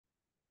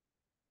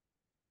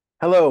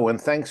Hello, and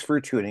thanks for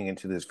tuning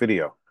into this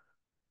video.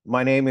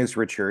 My name is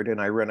Richard,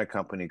 and I run a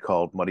company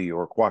called Muddy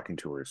York Walking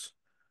Tours.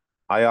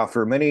 I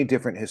offer many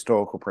different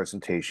historical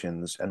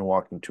presentations and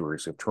walking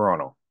tours of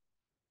Toronto.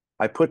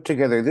 I put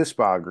together this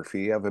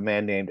biography of a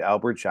man named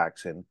Albert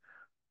Jackson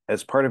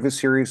as part of a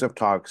series of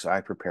talks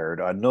I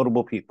prepared on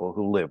notable people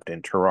who lived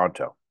in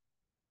Toronto.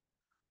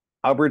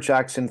 Albert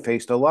Jackson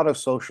faced a lot of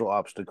social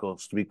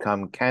obstacles to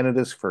become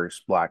Canada's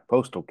first Black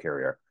postal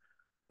carrier.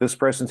 This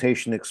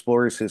presentation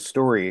explores his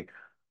story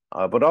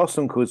but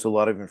also includes a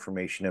lot of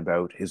information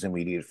about his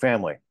immediate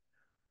family.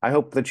 I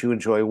hope that you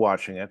enjoy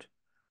watching it.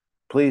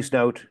 Please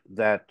note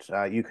that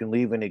you can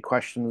leave any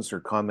questions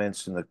or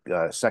comments in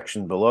the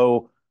section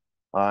below,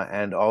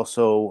 and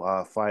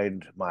also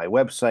find my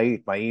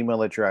website, my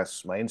email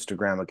address, my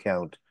Instagram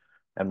account,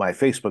 and my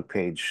Facebook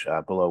page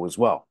below as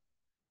well.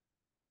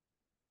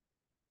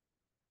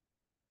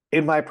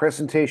 In my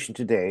presentation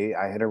today,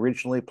 I had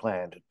originally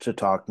planned to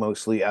talk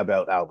mostly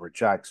about Albert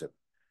Jackson.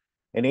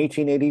 In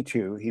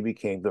 1882, he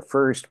became the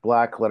first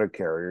Black letter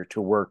carrier to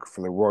work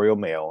for the Royal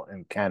Mail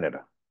in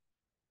Canada.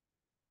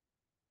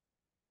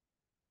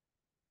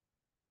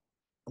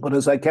 But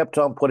as I kept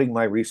on putting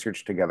my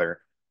research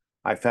together,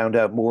 I found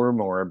out more and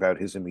more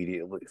about his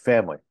immediate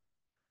family,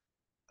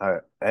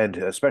 and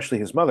especially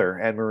his mother,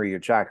 Anne Maria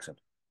Jackson.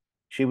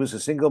 She was a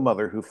single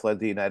mother who fled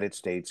the United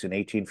States in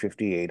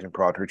 1858 and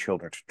brought her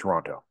children to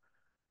Toronto.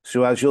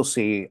 So as you'll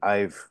see,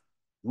 I've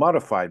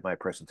modified my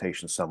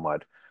presentation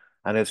somewhat,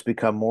 and it's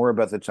become more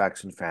about the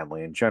Jackson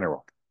family in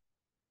general.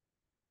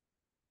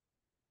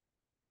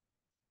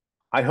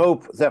 I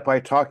hope that by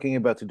talking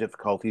about the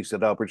difficulties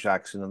that Albert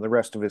Jackson and the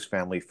rest of his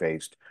family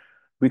faced,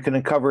 we can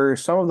uncover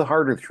some of the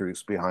harder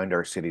truths behind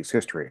our city's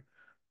history.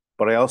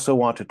 But I also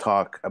want to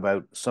talk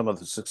about some of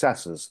the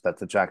successes that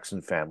the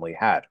Jackson family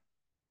had.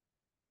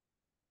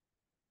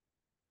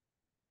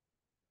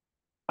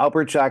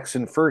 Albert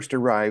Jackson first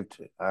arrived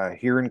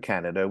here in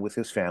Canada with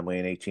his family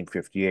in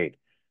 1858.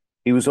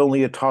 He was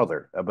only a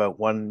toddler, about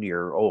 1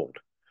 year old.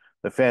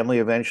 The family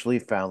eventually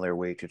found their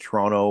way to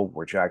Toronto,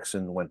 where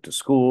Jackson went to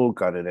school,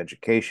 got an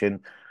education,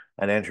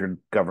 and entered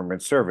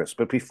government service.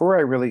 But before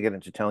I really get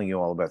into telling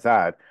you all about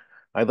that,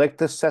 I'd like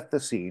to set the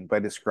scene by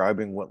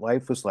describing what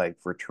life was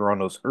like for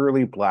Toronto's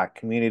early Black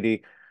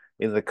community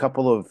in the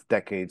couple of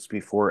decades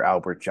before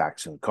Albert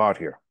Jackson got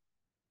here.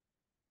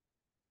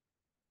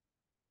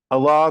 A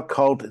law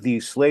called the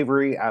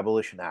Slavery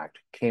Abolition Act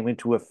came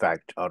into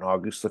effect on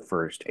August the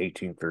 1st,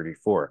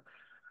 1834.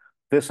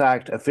 This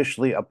act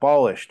officially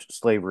abolished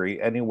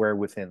slavery anywhere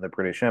within the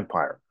British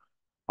Empire,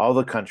 all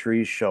the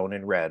countries shown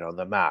in red on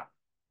the map.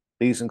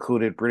 These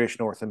included British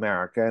North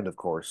America and, of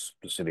course,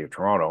 the city of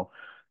Toronto.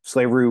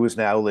 Slavery was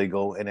now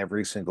legal in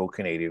every single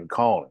Canadian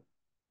colony.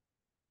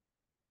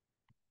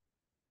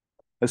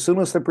 As soon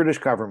as the British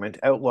government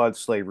outlawed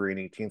slavery in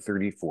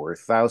 1834,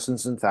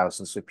 thousands and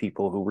thousands of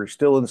people who were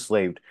still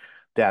enslaved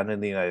down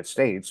in the United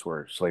States,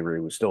 where slavery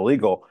was still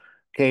legal,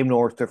 came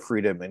north to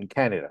freedom in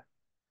Canada.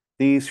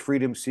 These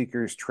freedom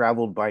seekers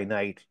traveled by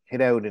night, hid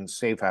out in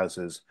safe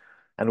houses,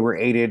 and were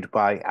aided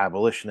by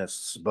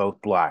abolitionists,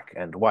 both black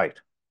and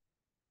white.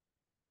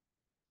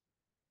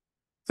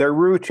 Their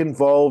route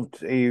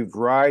involved a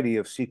variety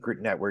of secret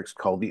networks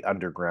called the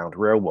Underground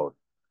Railroad,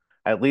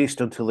 at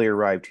least until they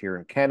arrived here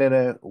in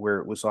Canada, where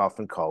it was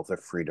often called the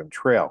Freedom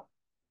Trail.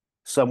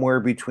 Somewhere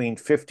between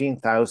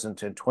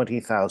 15,000 and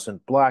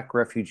 20,000 Black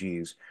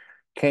refugees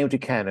came to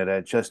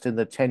Canada just in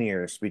the 10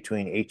 years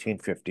between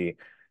 1850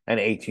 and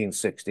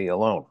 1860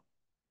 alone.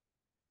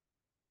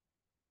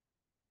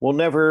 We'll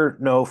never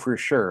know for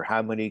sure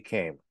how many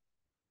came.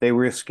 They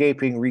were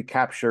escaping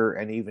recapture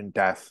and even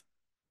death,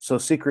 so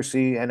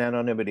secrecy and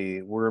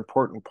anonymity were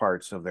important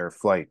parts of their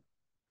flight.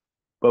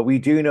 But we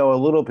do know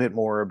a little bit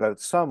more about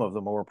some of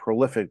the more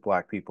prolific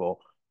Black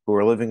people who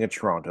were living in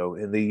Toronto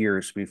in the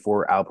years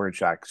before Albert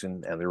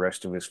Jackson and the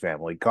rest of his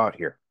family got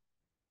here.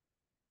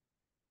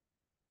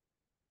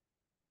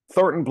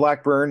 Thornton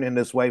Blackburn and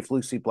his wife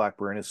Lucy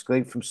Blackburn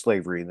escaped from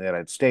slavery in the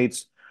United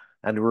States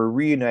and were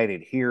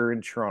reunited here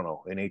in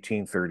Toronto in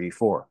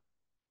 1834.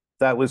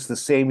 That was the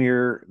same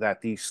year that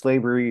the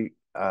Slavery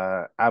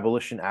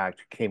Abolition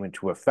Act came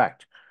into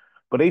effect.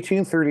 But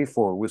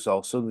 1834 was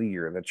also the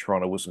year that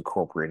Toronto was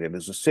incorporated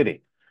as a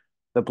city.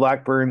 The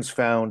Blackburns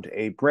found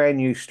a brand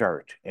new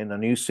start in a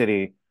new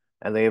city,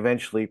 and they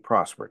eventually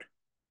prospered.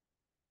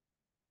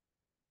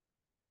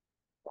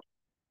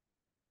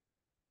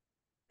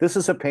 This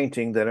is a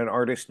painting that an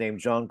artist named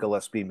John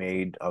Gillespie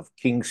made of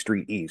King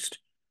Street East,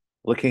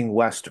 looking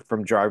west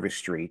from Jarvis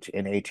Street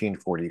in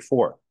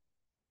 1844.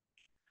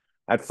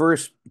 At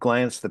first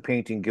glance, the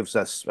painting gives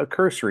us a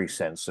cursory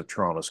sense of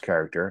Toronto's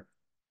character,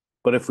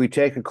 but if we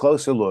take a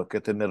closer look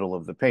at the middle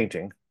of the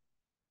painting,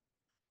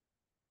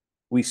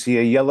 we see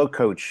a yellow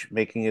coach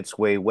making its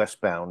way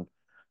westbound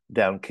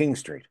down King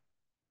Street.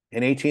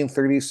 In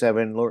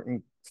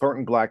 1837,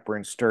 Thornton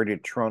Blackburn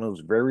started Toronto's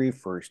very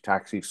first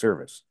taxi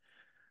service.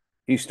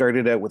 He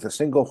started out with a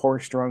single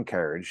horse-drawn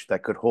carriage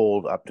that could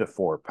hold up to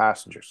 4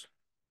 passengers.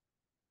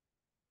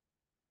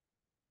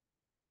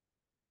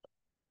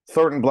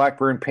 Thornton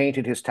Blackburn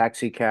painted his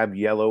taxicab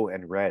yellow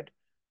and red.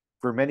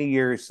 For many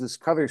years, this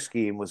color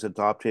scheme was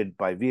adopted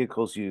by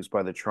vehicles used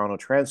by the Toronto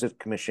Transit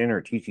Commission,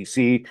 or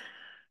TTC,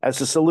 as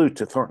a salute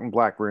to Thornton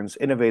Blackburn's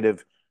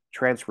innovative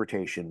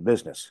transportation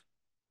business.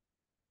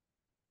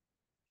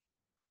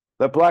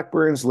 The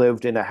Blackburns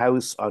lived in a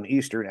house on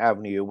Eastern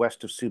Avenue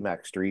west of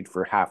Sumac Street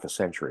for half a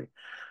century.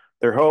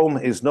 Their home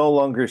is no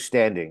longer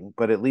standing,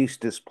 but at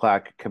least this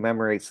plaque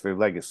commemorates their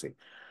legacy.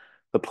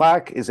 The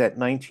plaque is at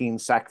 19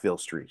 Sackville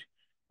Street,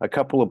 a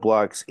couple of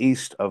blocks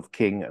east of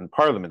King and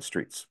Parliament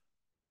Streets.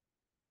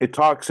 It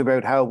talks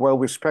about how well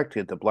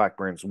respected the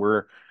Blackburns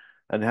were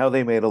and how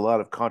they made a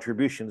lot of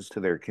contributions to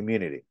their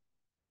community.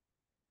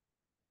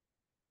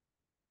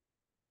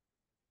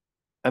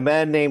 A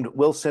man named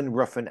Wilson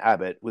Ruffin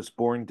Abbott was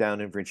born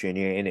down in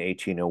Virginia in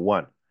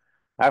 1801.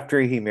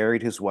 After he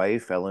married his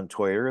wife, Ellen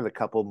Toyer, the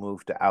couple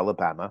moved to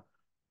Alabama,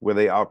 where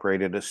they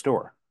operated a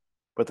store.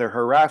 But the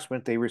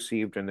harassment they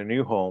received in their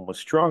new home was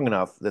strong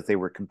enough that they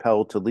were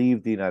compelled to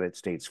leave the United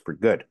States for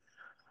good.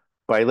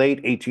 By late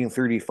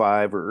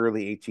 1835 or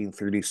early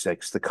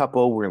 1836, the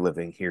couple were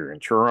living here in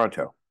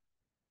Toronto.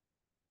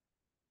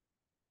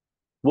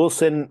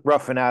 Wilson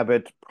Ruffin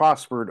Abbott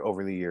prospered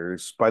over the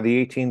years. By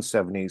the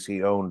 1870s,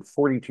 he owned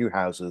 42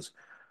 houses,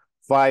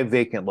 5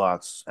 vacant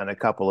lots, and a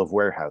couple of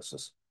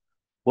warehouses.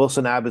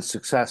 Wilson Abbott's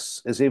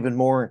success is even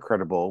more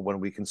incredible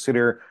when we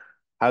consider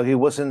how he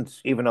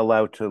wasn't even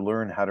allowed to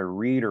learn how to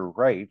read or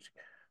write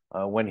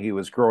when he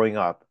was growing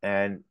up,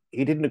 and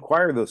he didn't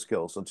acquire those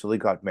skills until he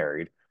got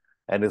married,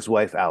 and his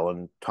wife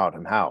Ellen taught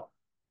him how.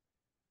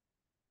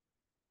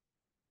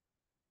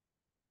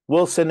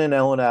 Wilson and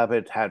Ellen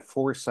Abbott had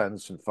 4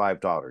 sons and 5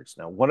 daughters.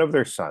 Now, one of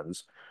their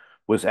sons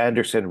was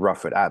Anderson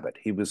Ruffin Abbott.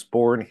 He was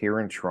born here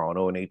in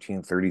Toronto in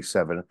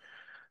 1837.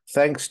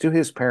 Thanks to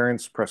his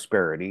parents'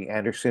 prosperity,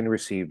 Anderson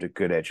received a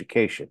good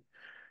education.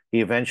 He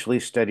eventually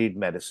studied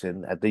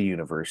medicine at the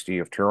University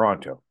of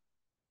Toronto.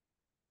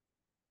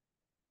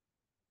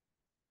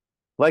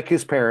 Like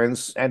his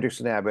parents,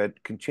 Anderson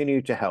Abbott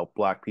continued to help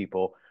Black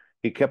people.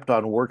 He kept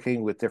on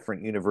working with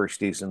different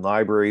universities and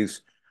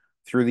libraries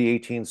through the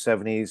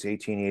 1870s,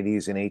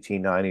 1880s, and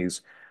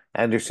 1890s.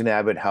 Anderson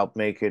Abbott helped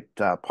make it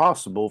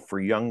possible for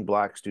young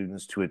Black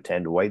students to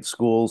attend white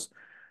schools.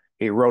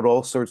 He wrote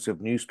all sorts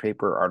of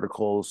newspaper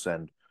articles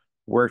and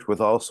worked with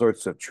all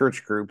sorts of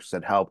church groups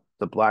that helped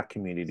the Black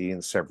community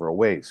in several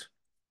ways.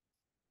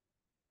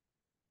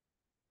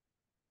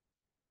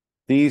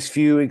 These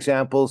few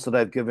examples that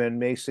I've given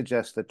may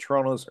suggest that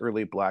Toronto's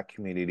early Black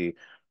community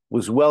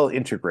was well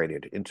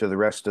integrated into the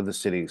rest of the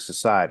city's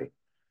society.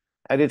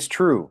 And it's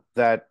true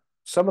that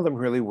some of them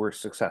really were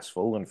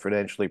successful and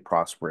financially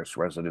prosperous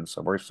residents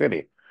of our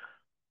city.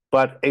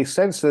 But a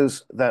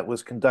census that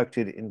was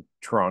conducted in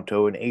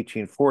Toronto in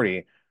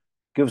 1840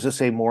 gives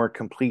us a more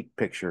complete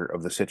picture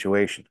of the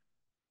situation.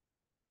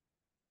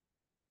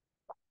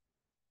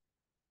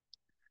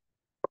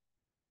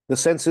 The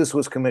census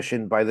was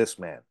commissioned by this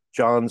man,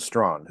 John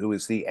Strachan, who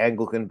is the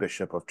Anglican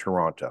Bishop of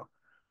Toronto.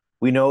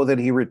 We know that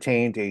he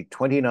retained a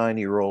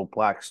 29-year-old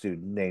Black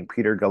student named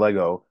Peter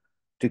Gallego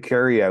to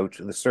carry out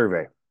the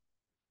survey.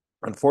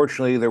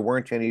 Unfortunately, there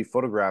weren't any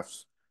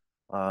photographs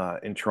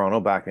in Toronto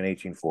back in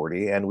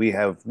 1840, and we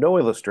have no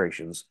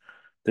illustrations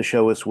to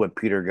show us what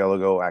Peter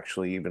Gallego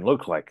actually even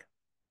looked like.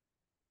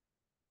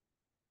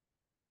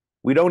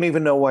 We don't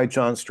even know why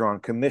John Strachan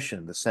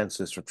commissioned the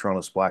census for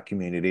Toronto's Black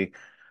community,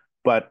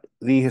 but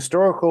the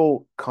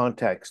historical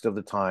context of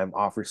the time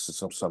offers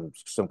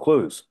some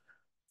clues.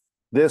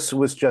 This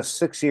was just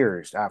 6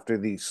 years after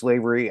the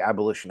Slavery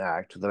Abolition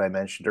Act that I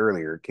mentioned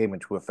earlier came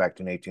into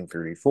effect in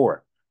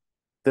 1834.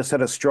 This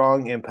had a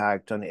strong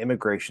impact on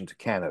immigration to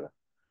Canada.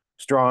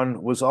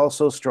 Strachan was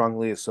also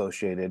strongly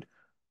associated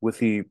with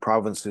the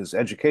province's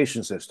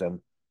education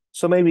system,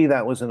 so maybe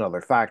that was another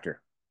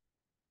factor.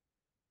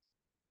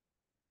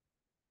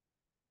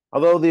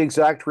 Although the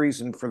exact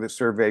reason for the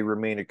survey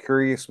remained a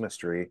curious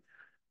mystery,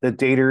 the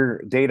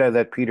data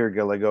that Peter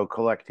Gallego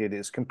collected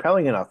is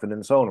compelling enough in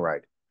its own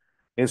right.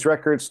 His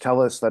records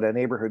tell us that a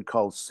neighborhood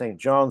called St.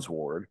 John's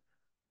Ward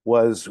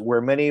was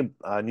where many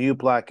new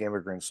Black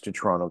immigrants to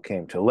Toronto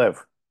came to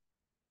live.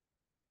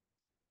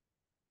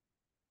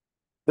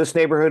 This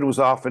neighborhood was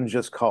often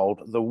just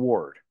called the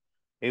Ward.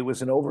 It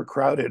was an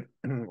overcrowded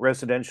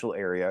residential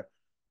area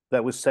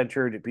that was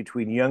centered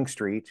between Yonge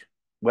Street,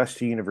 west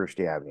to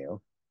University Avenue,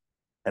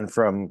 and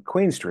from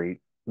Queen Street,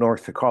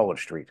 north to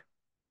College Street.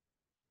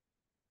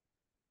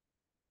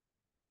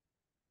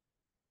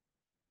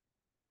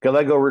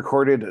 Gallego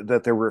recorded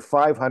that there were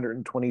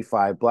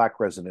 525 Black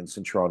residents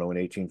in Toronto in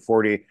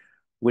 1840,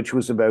 which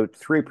was about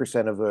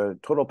 3% of a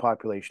total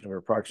population of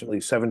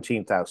approximately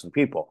 17,000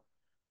 people.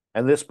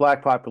 And this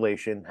Black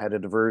population had a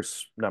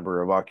diverse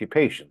number of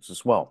occupations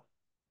as well.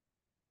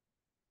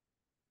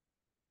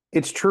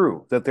 It's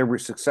true that there were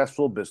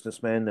successful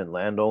businessmen and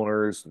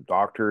landowners and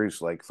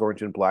doctors like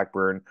Thornton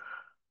Blackburn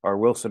or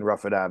Wilson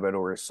Ruffin Abbott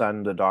or his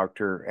son, the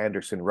doctor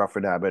Anderson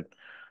Ruffin Abbott.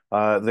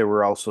 There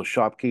were also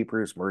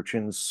shopkeepers,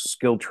 merchants,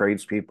 skilled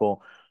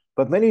tradespeople,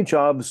 but many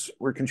jobs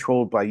were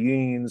controlled by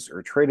unions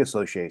or trade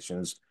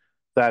associations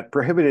that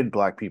prohibited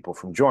Black people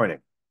from joining.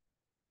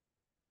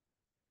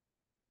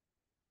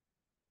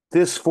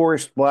 This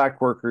forced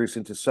Black workers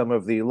into some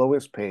of the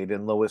lowest paid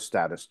and lowest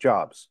status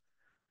jobs.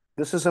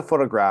 This is a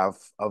photograph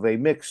of a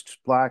mixed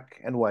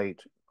Black and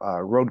white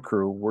road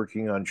crew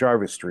working on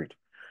Jarvis Street.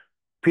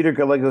 Peter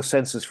Gallego's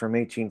census from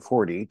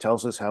 1840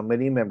 tells us how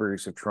many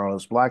members of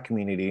Toronto's Black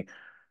community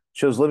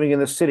chose living in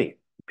the city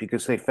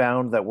because they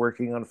found that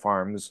working on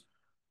farms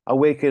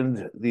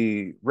awakened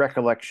the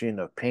recollection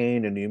of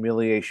pain and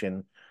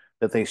humiliation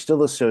that they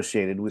still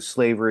associated with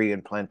slavery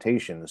and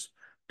plantations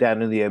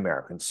down in the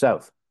American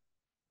South.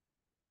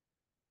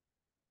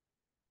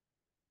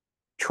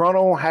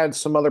 Toronto had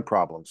some other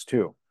problems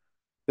too.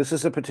 This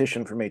is a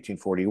petition from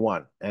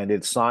 1841, and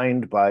it's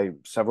signed by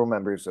several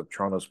members of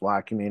Toronto's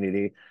Black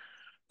community.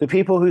 The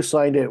people who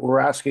signed it were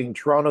asking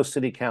Toronto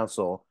City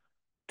Council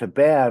to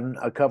ban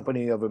a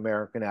company of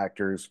American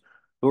actors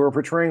who were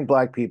portraying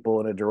Black people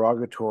in a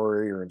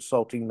derogatory or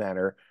insulting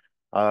manner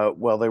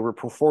while they were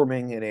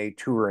performing in a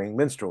touring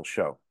minstrel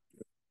show.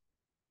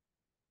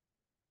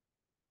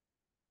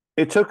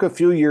 It took a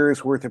few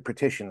years' worth of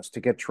petitions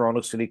to get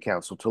Toronto City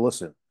Council to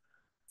listen.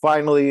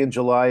 Finally, in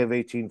July of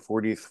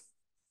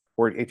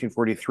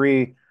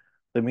 1843,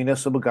 the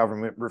municipal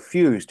government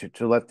refused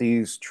to let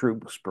these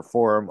troupes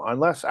perform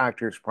unless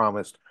actors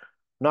promised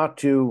not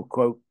to,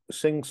 quote,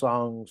 sing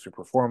songs or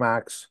perform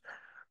acts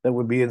that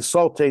would be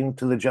insulting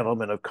to the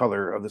gentlemen of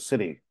color of the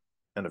city,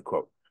 end of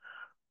quote.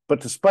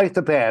 But despite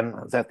the ban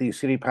that the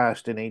city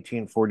passed in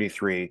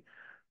 1843,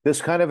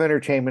 this kind of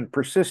entertainment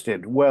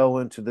persisted well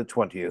into the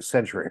 20th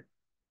century.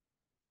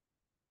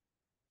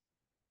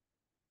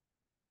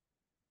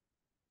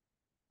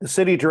 The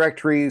city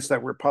directories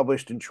that were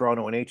published in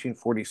Toronto in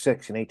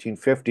 1846 and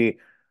 1850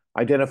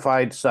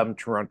 identified some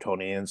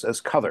Torontonians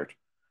as colored,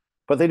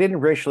 but they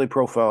didn't racially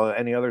profile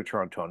any other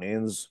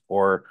Torontonians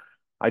or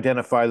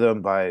identify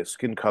them by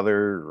skin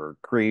color or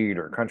creed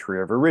or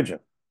country of origin.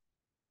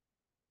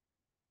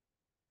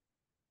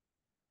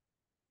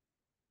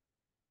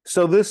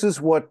 So this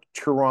is what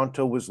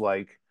Toronto was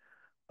like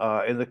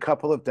in the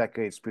couple of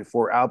decades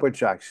before Albert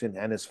Jackson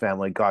and his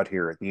family got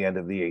here at the end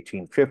of the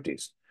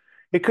 1850s.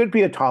 It could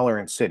be a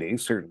tolerant city,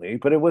 certainly,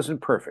 but it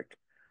wasn't perfect.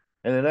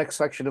 In the next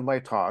section of my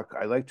talk,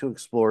 I'd like to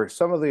explore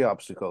some of the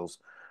obstacles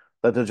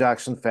that the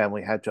Jackson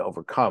family had to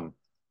overcome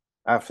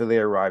after they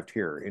arrived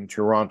here in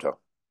Toronto.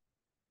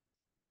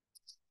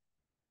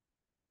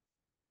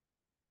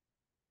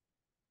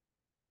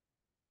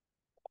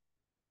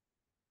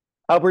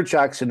 Albert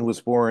Jackson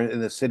was born in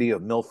the city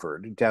of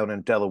Milford, down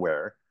in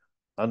Delaware,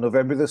 on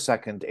November the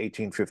 2nd,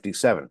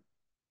 1857.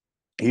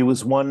 He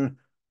was one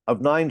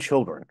of 9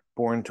 children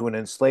born to an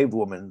enslaved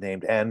woman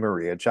named Anne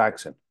Maria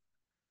Jackson.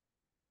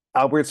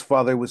 Albert's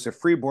father was a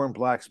freeborn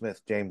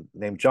blacksmith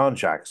named John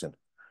Jackson.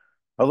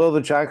 Although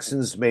the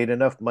Jacksons made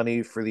enough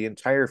money for the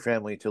entire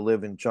family to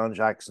live in John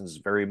Jackson's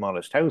very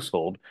modest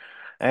household,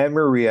 Anne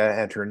Maria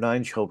and her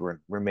 9 children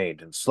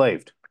remained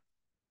enslaved.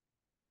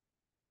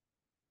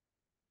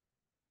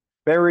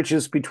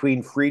 Marriages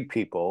between freed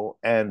people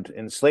and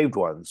enslaved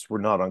ones were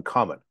not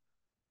uncommon,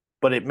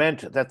 but it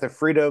meant that the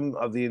freedom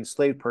of the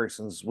enslaved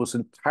persons was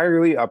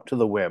entirely up to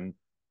the whim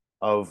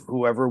of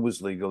whoever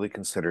was legally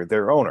considered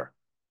their owner.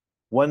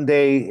 One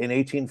day in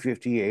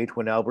 1858,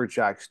 when Albert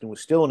Jackson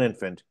was still an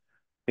infant,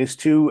 his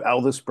 2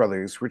 eldest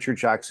brothers, Richard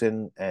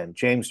Jackson and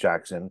James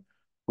Jackson,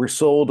 were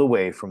sold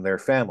away from their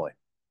family.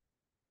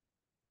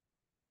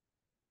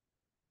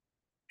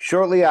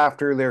 Shortly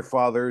after, their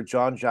father,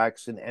 John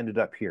Jackson, ended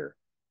up here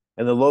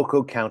in the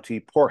local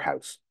county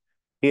poorhouse.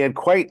 He had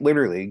quite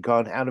literally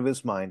gone out of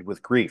his mind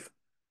with grief.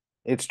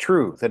 It's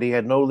true that he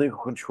had no legal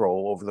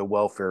control over the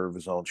welfare of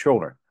his own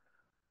children.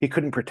 He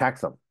couldn't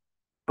protect them,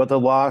 but the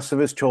loss of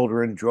his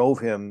children drove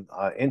him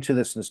into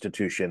this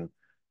institution,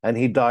 and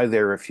he died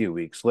there a few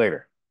weeks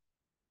later.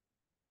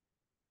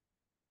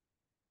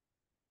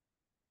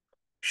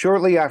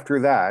 Shortly after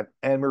that,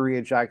 Anne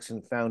Maria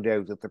Jackson found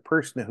out that the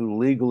person who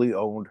legally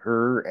owned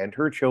her and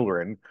her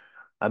children,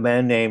 a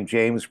man named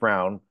James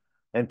Brown,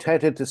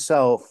 intended to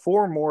sell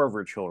 4 more of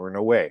her children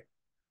away.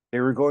 They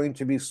were going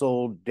to be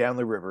sold down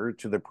the river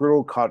to the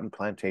brutal cotton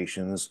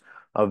plantations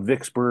of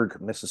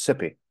Vicksburg,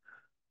 Mississippi.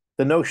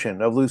 The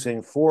notion of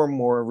losing 4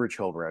 more of her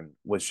children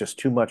was just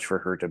too much for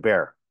her to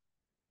bear.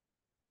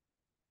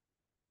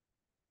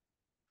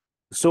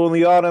 So in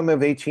the autumn of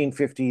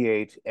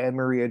 1858, Anne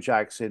Maria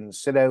Jackson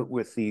set out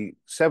with the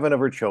 7 of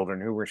her children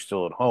who were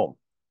still at home.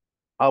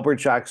 Albert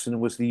Jackson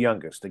was the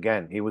youngest.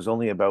 Again, he was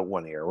only about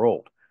 1 year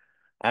old.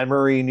 Anne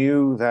Marie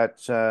knew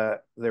that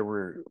there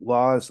were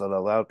laws that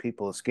allowed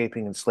people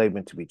escaping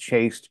enslavement to be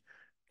chased,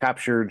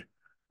 captured,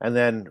 and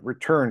then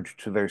returned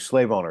to their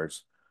slave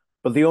owners.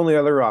 But the only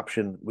other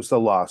option was the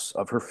loss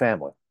of her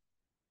family.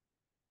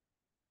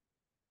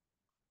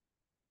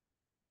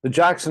 The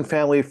Jackson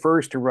family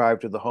first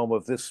arrived at the home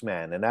of this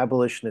man, an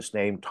abolitionist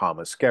named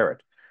Thomas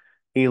Garrett.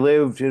 He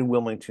lived in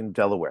Wilmington,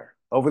 Delaware.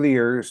 Over the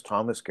years,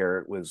 Thomas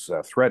Garrett was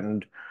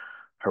threatened,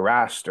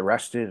 harassed,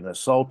 arrested, and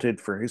assaulted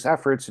for his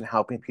efforts in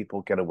helping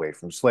people get away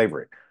from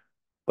slavery.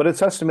 but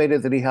it's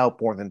estimated that he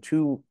helped more than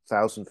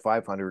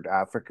 2,500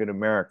 African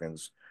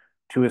Americans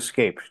to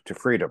escape to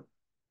freedom.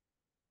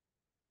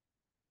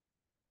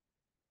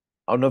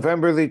 On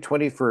November the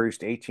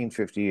 21st,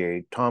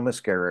 1858, Thomas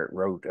Garrett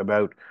wrote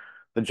about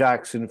the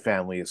Jackson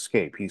family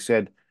escape. He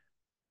said,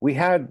 "We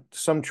had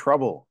some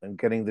trouble in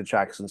getting the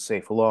Jacksons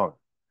safe along,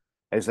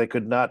 as they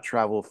could not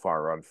travel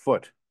far on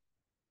foot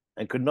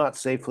and could not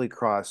safely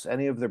cross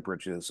any of the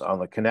bridges on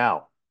the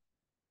canal.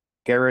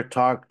 Garrett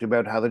talked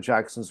about how the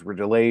Jacksons were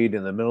delayed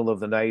in the middle of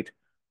the night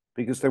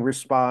because there were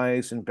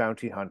spies and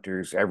bounty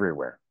hunters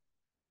everywhere.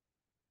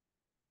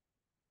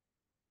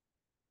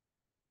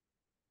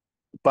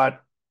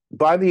 But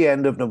by the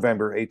end of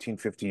November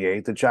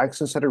 1858, the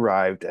Jacksons had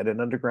arrived at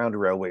an underground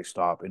railway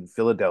stop in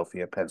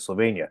Philadelphia,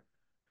 Pennsylvania.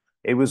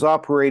 It was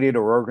operated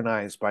or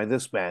organized by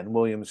this man,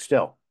 William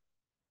Still.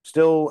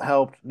 Still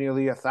helped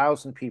nearly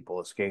 1,000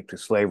 people escape to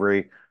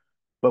slavery,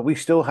 but we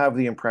still have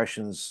the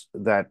impressions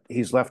that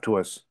he's left to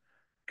us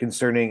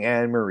concerning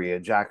Anne Maria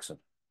Jackson.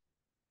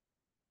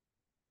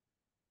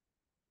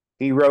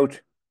 He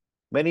wrote,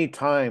 "Many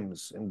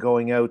times in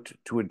going out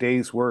to a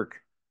day's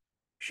work,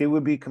 she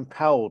would be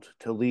compelled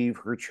to leave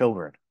her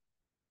children,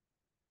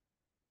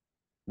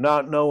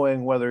 not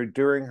knowing whether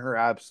during her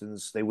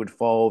absence they would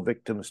fall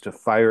victims to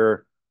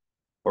fire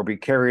or be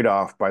carried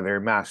off by their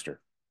master."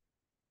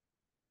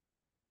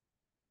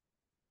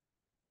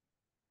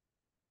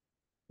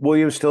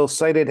 William Still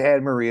cited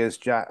Anne Maria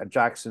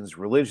Jackson's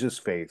religious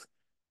faith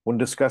when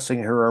discussing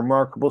her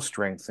remarkable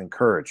strength and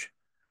courage.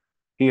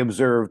 He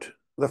observed,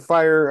 "The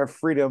fire of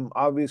freedom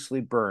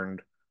obviously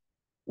burned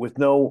with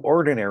no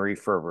ordinary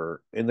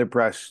fervor in the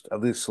breast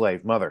of the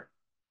slave mother."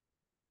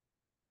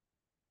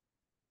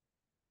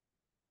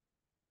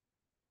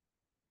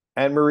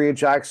 Anne Maria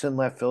Jackson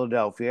left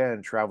Philadelphia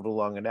and traveled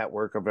along a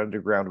network of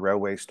underground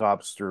railway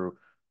stops through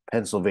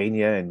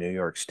Pennsylvania and New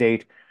York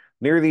State.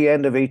 Near the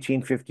end of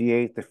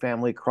 1858, the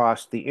family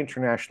crossed the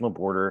international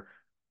border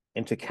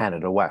into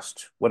Canada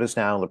West, what is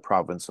now the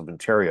province of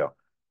Ontario,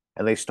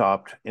 and they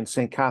stopped in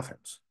St.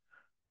 Catharines.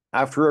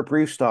 After a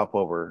brief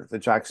stopover, the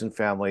Jackson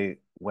family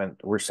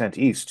were sent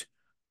east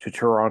to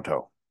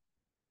Toronto,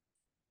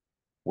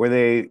 where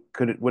they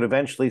would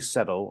eventually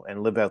settle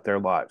and live out their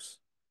lives.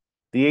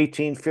 The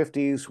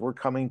 1850s were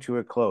coming to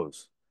a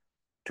close.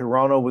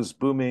 Toronto was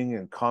booming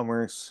in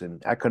commerce, in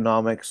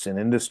economics, in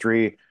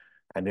industry,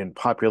 and in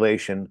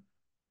population.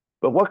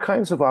 But what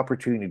kinds of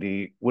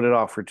opportunity would it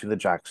offer to the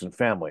Jackson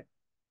family?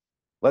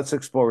 Let's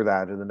explore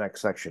that in the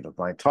next section of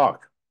my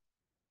talk.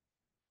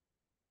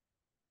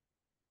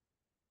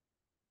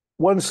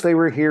 Once they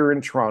were here in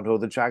Toronto,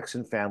 the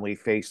Jackson family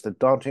faced the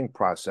daunting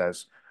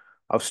process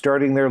of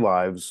starting their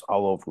lives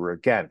all over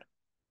again.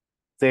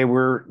 They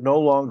were no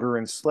longer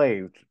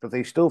enslaved, but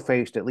they still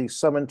faced at least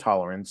some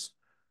intolerance,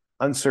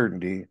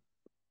 uncertainty,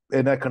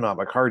 and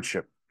economic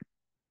hardship.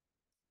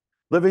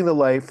 Living the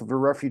life of a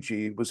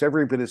refugee was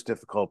every bit as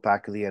difficult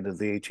back at the end of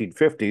the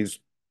 1850s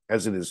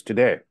as it is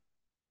today.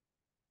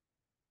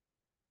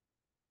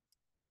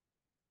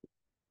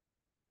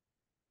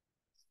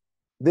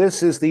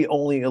 This is the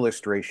only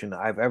illustration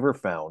I've ever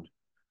found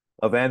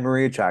of Anne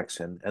Maria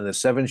Jackson and the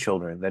 7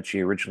 children that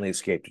she originally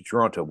escaped to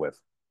Toronto with.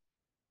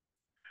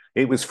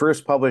 It was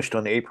first published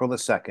on April the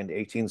 2nd,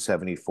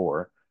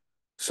 1874,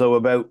 so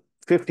about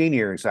 15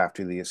 years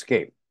after the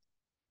escape.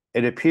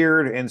 It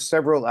appeared in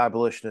several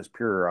abolitionist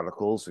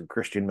periodicals and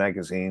Christian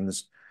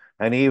magazines,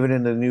 and even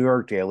in the New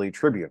York Daily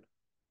Tribune.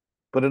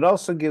 But it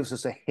also gives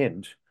us a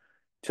hint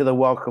to the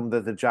welcome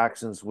that the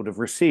Jacksons would have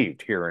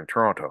received here in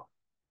Toronto.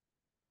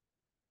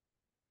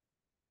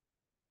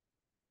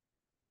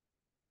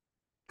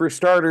 For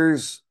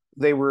starters,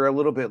 they were a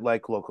little bit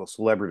like local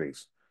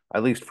celebrities,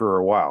 at least for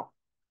a while.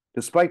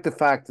 Despite the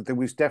fact that there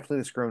was definitely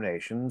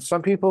discrimination,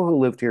 some people who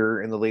lived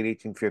here in the late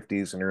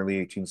 1850s and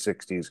early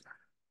 1860s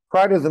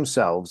prided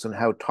themselves on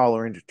how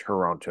tolerant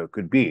Toronto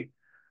could be.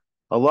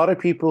 A lot of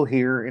people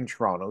here in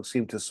Toronto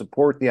seem to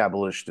support the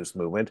abolitionist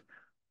movement,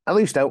 at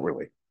least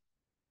outwardly.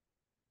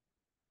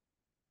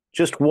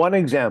 Just one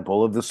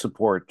example of the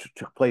support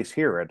took place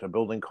here at a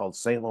building called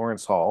St.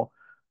 Lawrence Hall.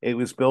 It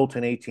was built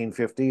in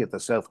 1850 at the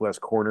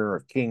southwest corner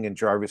of King and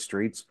Jarvis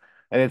Streets,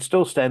 and it's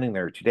still standing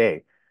there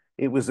today.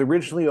 It was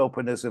originally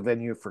opened as a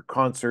venue for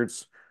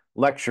concerts,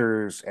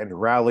 lectures, and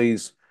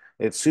rallies.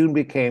 It soon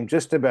became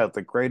just about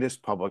the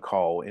greatest public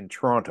hall in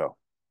Toronto.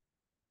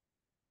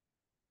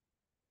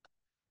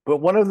 But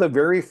one of the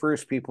very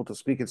first people to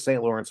speak at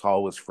St. Lawrence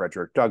Hall was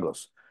Frederick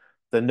Douglass,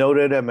 the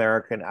noted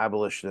American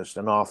abolitionist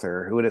and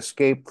author who had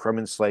escaped from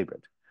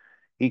enslavement.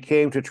 He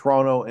came to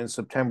Toronto in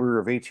September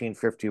of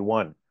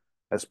 1851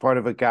 as part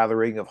of a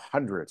gathering of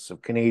hundreds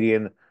of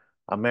Canadian,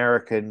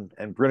 American,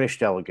 and British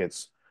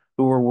delegates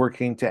who were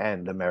working to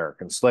end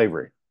American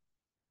slavery.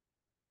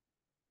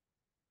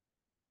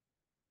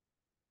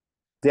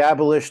 The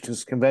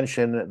abolitionist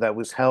convention that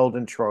was held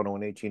in Toronto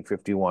in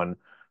 1851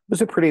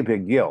 was a pretty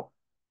big deal.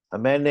 A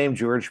man named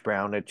George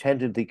Brown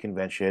attended the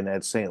convention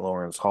at St.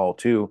 Lawrence Hall,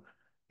 too.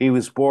 He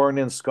was born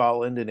in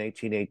Scotland in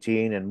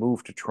 1818 and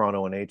moved to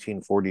Toronto in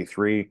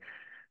 1843.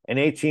 In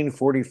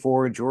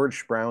 1844,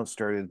 George Brown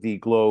started the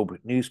Globe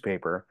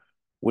newspaper,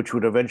 which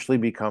would eventually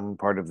become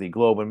part of the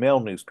Globe and Mail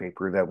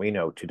newspaper that we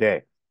know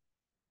today.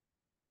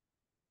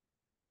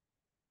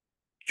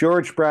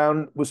 George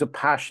Brown was a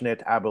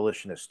passionate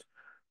abolitionist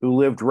who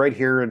lived right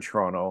here in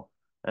Toronto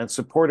and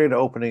supported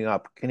opening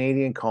up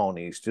Canadian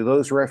colonies to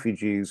those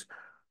refugees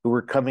who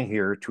were coming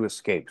here to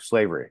escape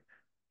slavery.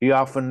 He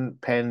often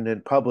penned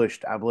and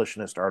published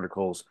abolitionist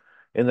articles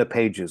in the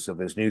pages of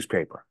his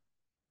newspaper.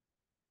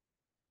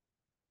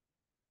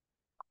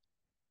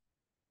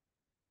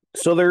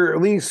 So there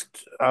at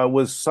least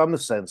was some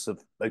sense of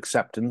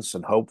acceptance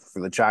and hope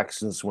for the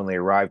Jacksons when they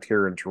arrived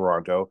here in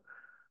Toronto.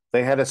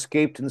 They had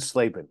escaped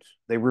enslavement.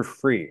 They were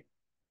free,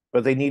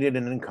 but they needed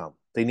an income.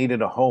 They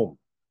needed a home.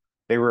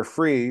 They were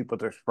free, but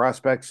the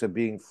prospects of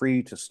being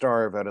free to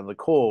starve out in the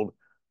cold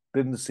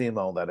didn't seem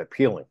all that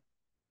appealing.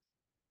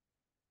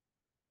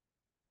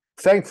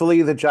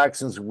 Thankfully, the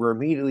Jacksons were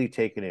immediately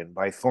taken in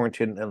by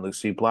Thornton and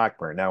Lucy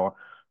Blackburn. Now,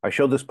 I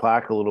showed this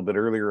plaque a little bit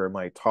earlier in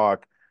my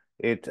talk.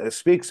 It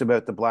speaks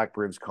about the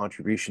Blackburns'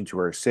 contribution to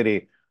our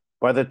city.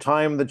 By the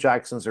time the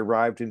Jacksons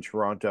arrived in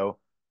Toronto,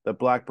 the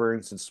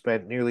Blackburns had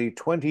spent nearly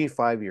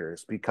 25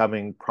 years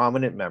becoming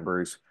prominent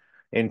members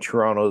in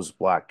Toronto's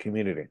Black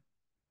community.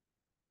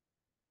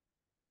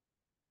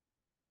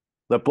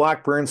 The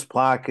Blackburns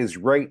plaque is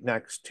right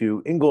next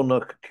to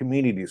Inglenook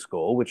Community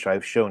School, which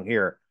I've shown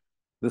here.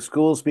 The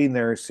school's been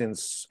there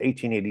since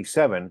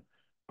 1887,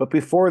 but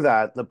before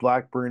that, the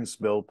Blackburns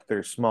built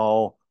their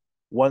small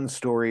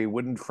one-story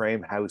wooden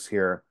frame house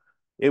here.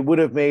 It would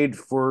have made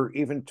for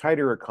even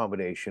tighter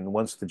accommodation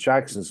once the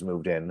Jacksons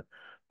moved in,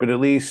 but at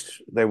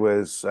least there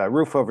was a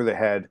roof over the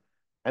head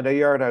and a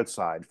yard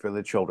outside for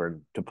the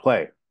children to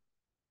play.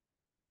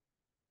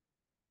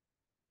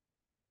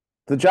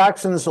 The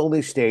Jacksons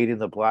only stayed in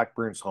the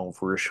Blackburns' home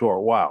for a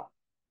short while,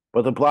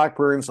 but the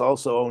Blackburns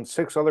also owned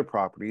 6 other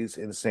properties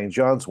in St.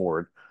 John's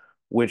Ward,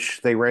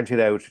 which they rented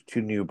out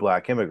to new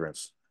Black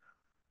immigrants.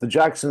 The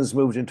Jacksons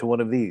moved into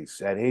one of these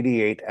at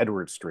 88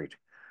 Edward Street.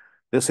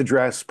 This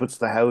address puts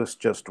the house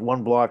just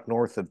 1 block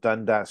north of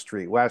Dundas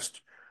Street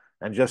West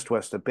and just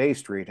west of Bay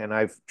Street, and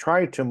I've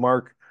tried to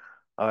mark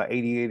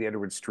 88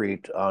 Edward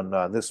Street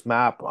on this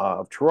map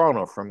of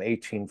Toronto from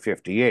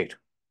 1858.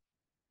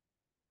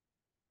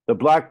 The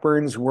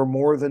Blackburns were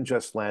more than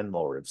just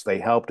landlords. They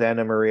helped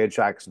Anna Maria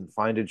Jackson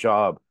find a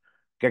job,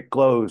 get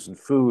clothes and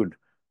food,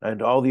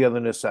 and all the other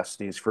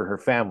necessities for her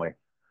family.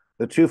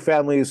 The two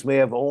families may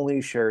have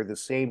only shared the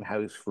same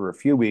house for a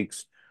few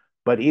weeks,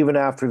 but even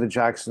after the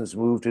Jacksons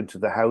moved into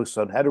the house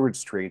on Edward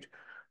Street,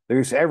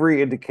 there's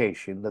every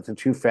indication that the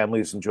two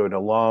families enjoyed a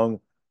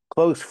long,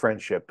 close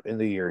friendship in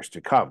the years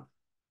to come.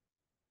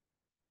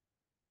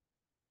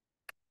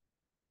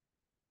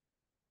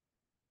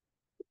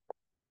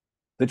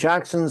 The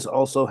Jacksons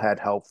also had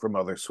help from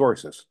other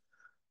sources.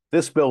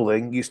 This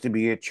building used to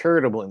be a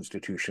charitable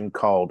institution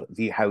called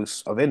the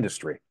House of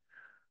Industry.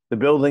 The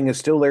building is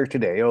still there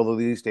today, although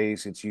these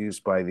days it's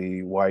used by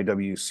the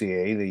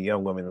YWCA, the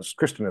Young Women's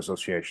Christian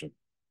Association.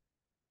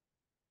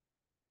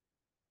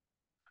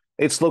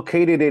 It's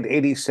located at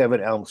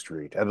 87 Elm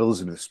Street at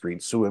Elizabeth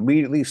Street, so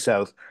immediately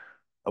south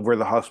of where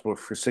the Hospital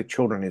for Sick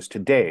Children is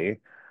today,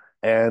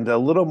 and a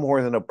little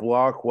more than a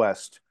block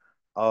west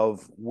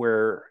of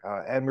where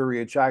Anne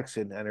Maria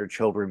Jackson and her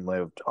children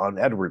lived on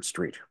Edward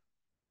Street.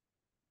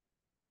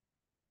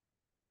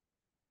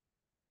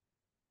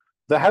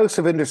 The House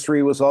of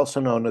Industry was also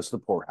known as the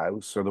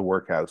poorhouse or the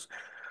workhouse.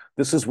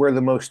 This is where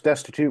the most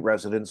destitute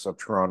residents of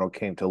Toronto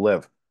came to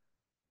live.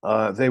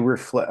 They were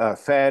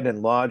fed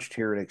and lodged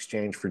here in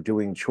exchange for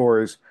doing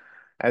chores.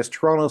 As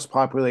Toronto's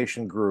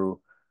population grew,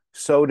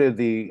 so did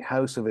the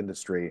House of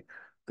Industry.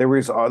 There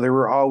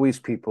were always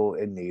people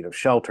in need of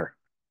shelter.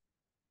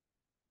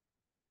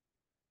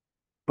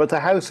 But the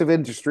House of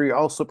Industry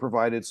also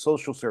provided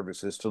social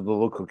services to the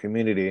local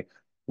community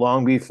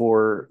long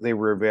before they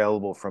were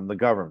available from the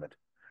government.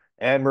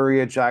 Anne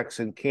Maria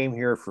Jackson came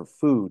here for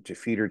food to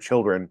feed her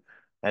children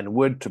and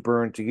wood to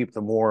burn to keep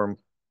them warm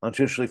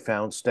until she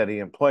found steady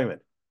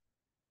employment.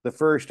 The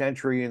first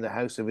entry in the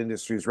House of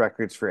Industry's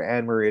records for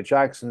Anne Maria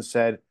Jackson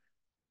said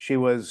she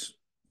was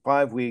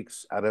 5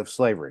 weeks out of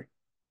slavery.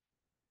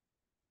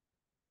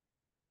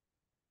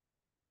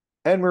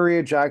 Anne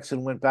Maria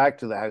Jackson went back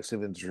to the House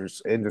of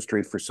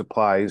Industry for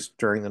supplies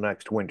during the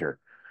next winter,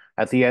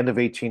 at the end of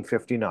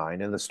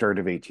 1859 and the start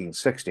of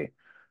 1860.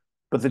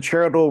 But the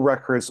charitable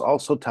records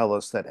also tell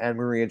us that Anne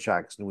Maria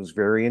Jackson was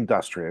very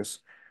industrious,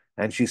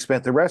 and she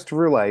spent the rest of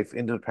her life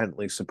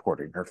independently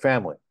supporting her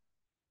family.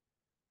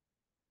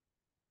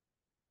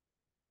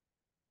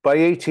 By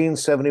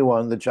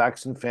 1871, the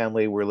Jackson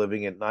family were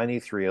living at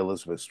 93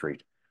 Elizabeth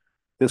Street.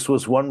 This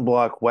was 1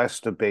 block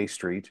west of Bay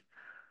Street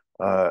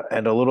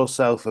and a little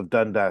south of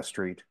Dundas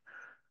Street.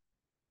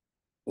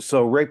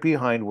 So right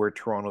behind where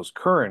Toronto's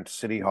current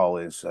City Hall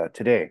is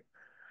today.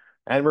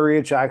 Anne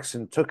Maria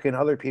Jackson took in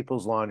other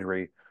people's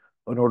laundry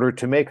in order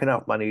to make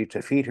enough money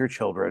to feed her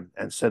children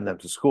and send them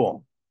to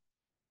school.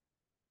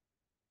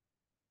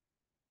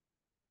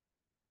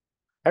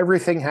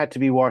 Everything had to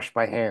be washed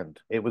by hand.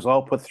 It was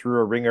all put through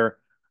a wringer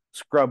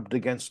scrubbed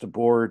against a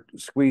board,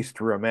 squeezed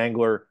through a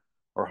mangler,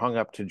 or hung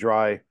up to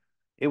dry.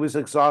 It was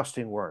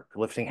exhausting work,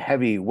 lifting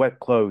heavy, wet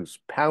clothes,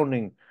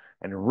 pounding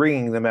and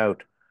wringing them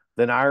out,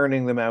 then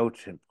ironing them out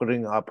and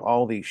putting up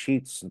all the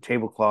sheets and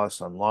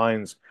tablecloths on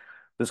lines.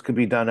 This could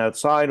be done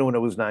outside when it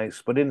was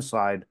nice, but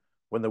inside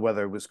when the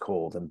weather was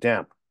cold and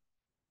damp.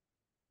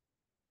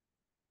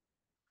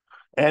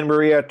 Anne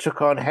Maria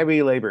took on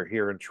heavy labor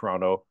here in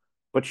Toronto,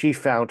 but she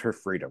found her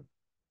freedom.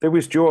 There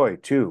was joy,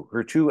 too.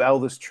 Her two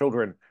eldest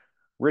children,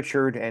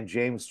 Richard and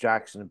James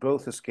Jackson,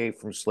 both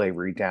escaped from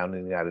slavery down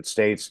in the United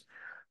States.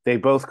 They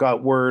both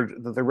got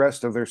word that the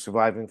rest of their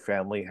surviving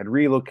family had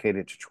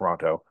relocated to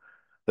Toronto.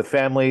 The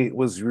family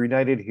was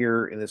reunited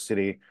here in the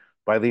city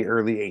by the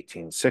early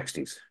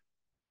 1860s.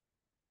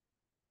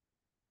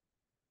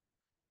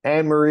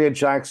 Anne Maria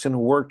Jackson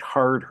worked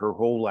hard her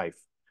whole life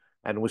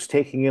and was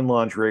taking in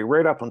lingerie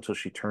right up until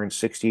she turned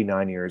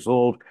 69 years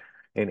old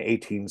in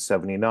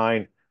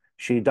 1879.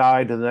 She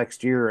died the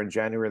next year on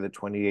January the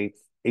 28th,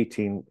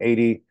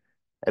 1880,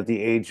 at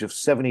the age of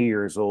 70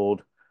 years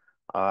old,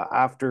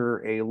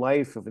 after a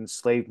life of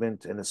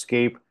enslavement and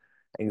escape,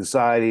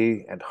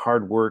 anxiety and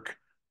hard work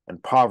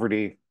and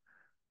poverty,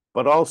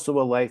 but also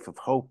a life of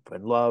hope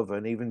and love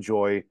and even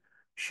joy.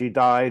 She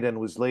died and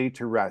was laid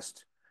to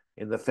rest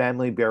in the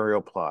family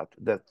burial plot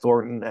that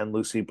Thornton and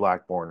Lucy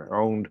Blackburn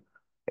owned.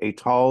 A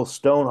tall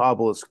stone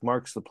obelisk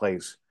marks the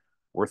place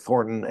where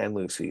Thornton and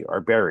Lucy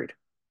are buried.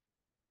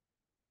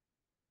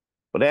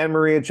 But Anne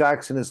Maria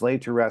Jackson is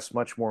laid to rest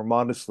much more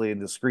modestly and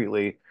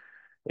discreetly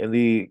in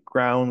the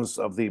grounds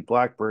of the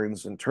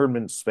Blackburns'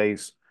 internment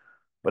space.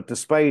 But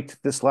despite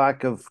this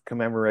lack of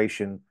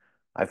commemoration,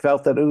 I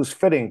felt that it was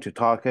fitting to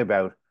talk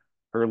about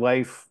her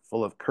life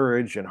full of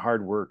courage and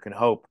hard work and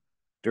hope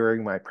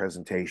during my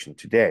presentation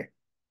today.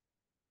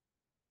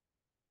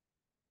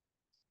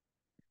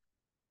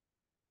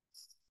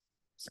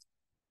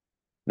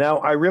 Now,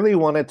 I really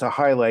wanted to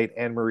highlight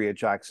Anne Maria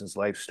Jackson's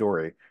life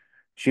story.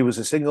 She was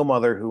a single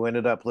mother who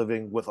ended up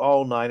living with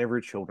all nine of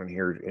her children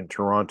here in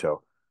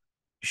Toronto.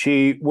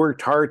 She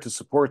worked hard to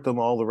support them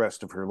all the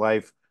rest of her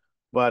life,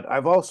 but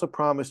I've also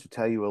promised to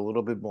tell you a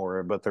little bit more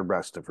about the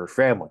rest of her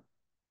family.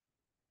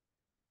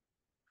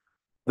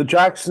 The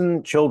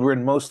Jackson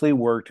children mostly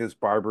worked as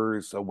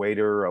barbers, a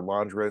waiter, a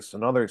laundress,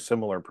 and other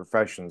similar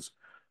professions.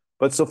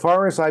 But so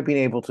far as I've been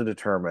able to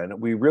determine,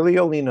 we really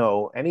only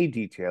know any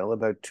detail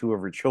about two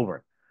of her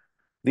children.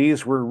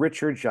 These were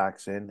Richard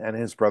Jackson and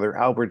his brother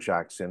Albert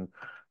Jackson,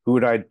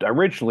 who I'd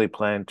originally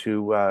planned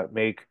to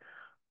make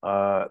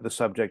the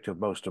subject of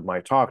most of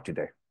my talk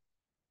today.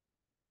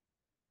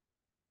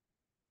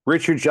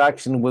 Richard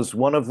Jackson was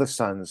one of the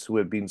sons who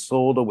had been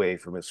sold away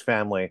from his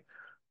family,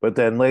 but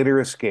then later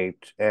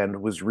escaped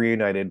and was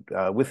reunited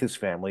with his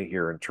family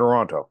here in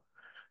Toronto.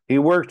 He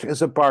worked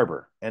as a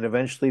barber and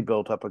eventually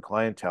built up a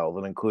clientele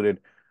that included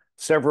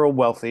several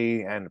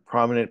wealthy and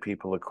prominent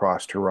people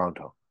across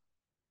Toronto.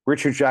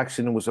 Richard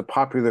Jackson was a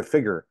popular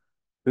figure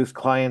whose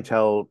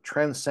clientele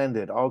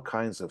transcended all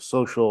kinds of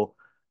social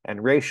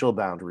and racial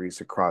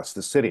boundaries across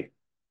the city.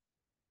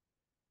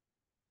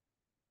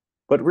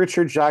 But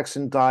Richard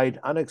Jackson died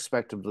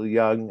unexpectedly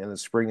young in the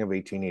spring of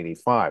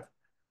 1885.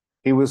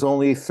 He was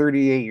only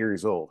 38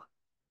 years old.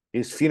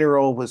 His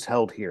funeral was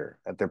held here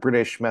at the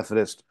British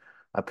Methodist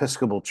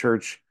Episcopal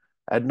Church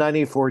at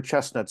 94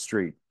 Chestnut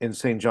Street in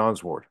St.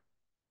 John's Ward.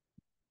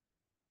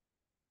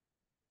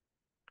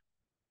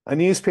 A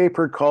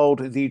newspaper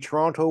called the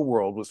Toronto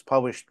World was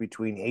published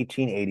between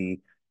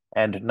 1880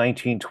 and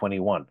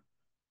 1921.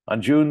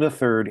 On June the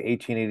 3rd,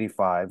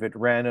 1885, it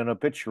ran an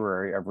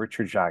obituary of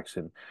Richard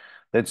Jackson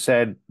that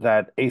said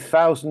that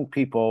 1,000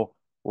 people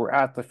were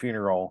at the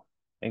funeral,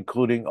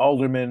 including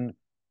aldermen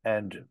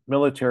and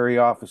military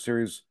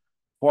officers,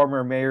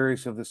 former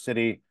mayors of the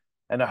city,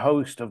 and a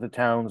host of the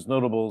town's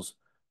notables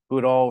who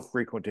had all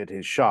frequented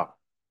his shop.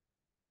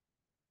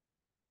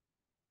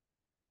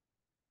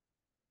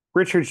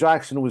 Richard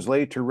Jackson was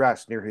laid to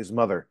rest near his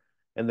mother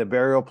in the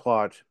burial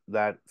plot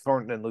that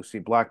Thornton and Lucy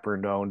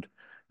Blackburn owned.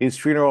 His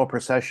funeral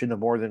procession of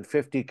more than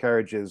 50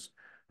 carriages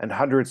and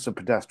hundreds of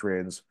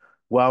pedestrians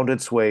wound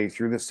its way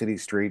through the city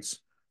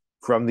streets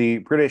from the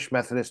British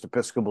Methodist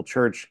Episcopal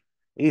Church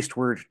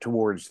eastward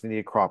towards the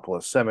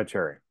Necropolis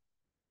Cemetery.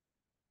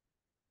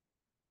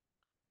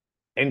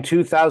 In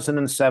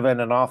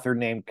 2007, an author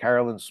named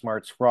Carolyn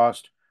Smarts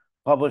Frost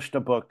published a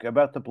book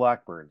about the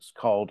Blackburns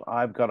called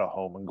I've Got a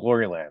Home in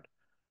Gloryland,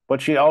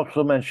 but she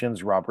also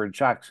mentions Robert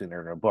Jackson in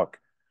her book.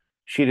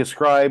 She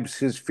describes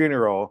his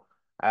funeral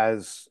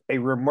as a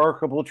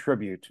remarkable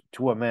tribute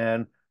to a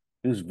man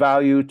whose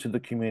value to the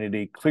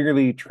community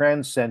clearly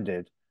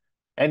transcended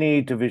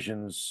any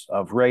divisions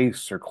of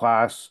race or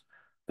class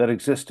that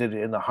existed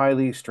in the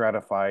highly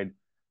stratified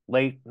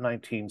late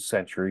 19th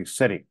century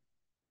city.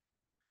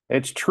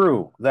 It's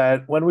true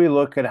that when we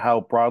look at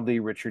how broadly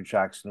Richard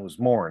Jackson was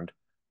mourned,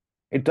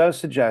 it does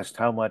suggest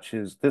how much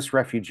this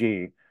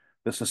refugee,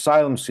 this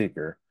asylum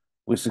seeker,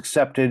 was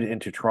accepted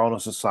into Toronto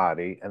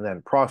society and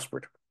then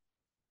prospered.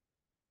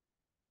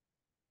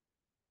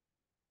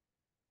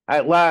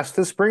 At last,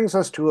 this brings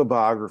us to a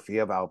biography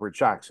of Albert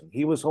Jackson.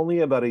 He was only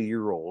about a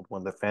year old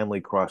when the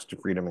family crossed to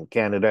freedom in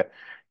Canada.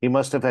 He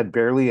must have had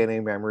barely any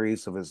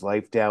memories of his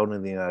life down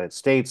in the United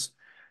States.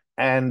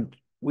 And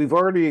we've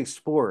already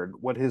explored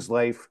what his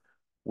life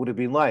would have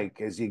been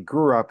like as he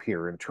grew up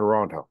here in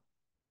Toronto.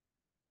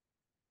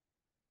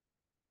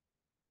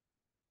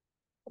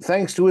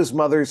 Thanks to his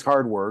mother's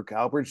hard work,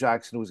 Albert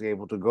Jackson was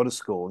able to go to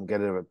school and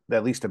get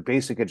at least a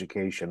basic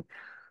education.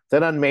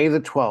 Then on May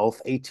the 12th,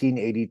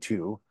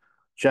 1882,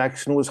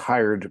 Jackson was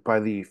hired by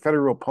the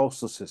federal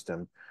postal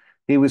system.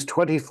 He was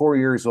 24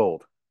 years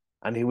old,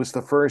 and he was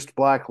the first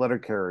black letter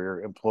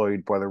carrier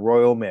employed by the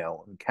Royal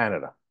Mail in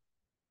Canada.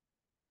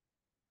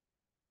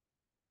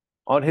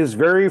 On his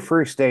very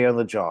first day on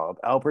the job,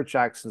 Albert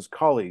Jackson's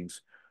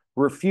colleagues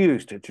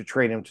refused to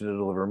train him to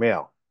deliver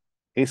mail.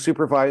 A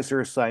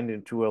supervisor assigned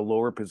him to a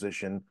lower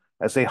position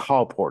as a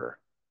hall porter,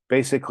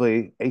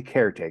 basically a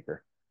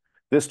caretaker.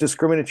 This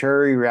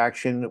discriminatory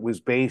reaction was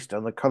based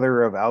on the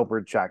color of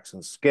Albert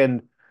Jackson's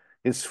skin.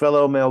 His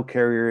fellow mail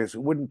carriers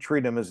wouldn't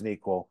treat him as an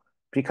equal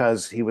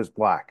because he was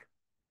black.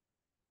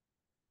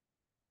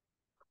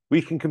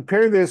 We can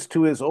compare this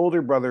to his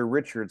older brother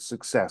Richard's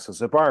success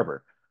as a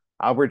barber.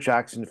 Albert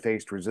Jackson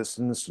faced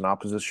resistance and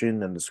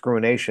opposition and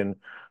discrimination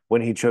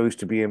when he chose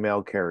to be a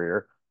mail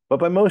carrier,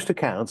 but by most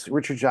accounts,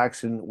 Richard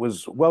Jackson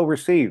was well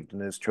received in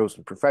his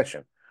chosen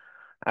profession.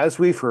 As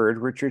we've heard,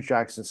 Richard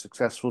Jackson's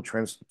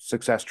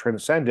success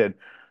transcended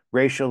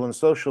racial and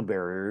social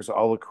barriers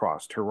all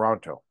across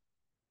Toronto.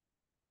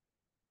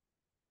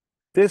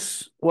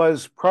 This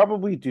was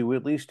probably due,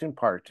 at least in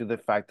part, to the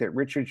fact that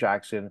Richard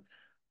Jackson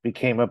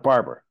became a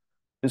barber.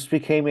 This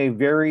became a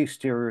very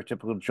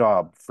stereotypical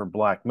job for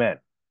black men.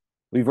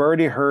 We've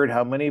already heard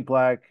how many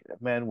black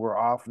men were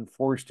often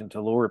forced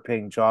into lower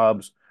paying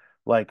jobs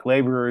like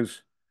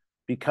laborers.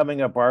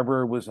 Becoming a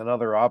barber was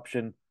another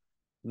option.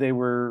 There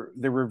were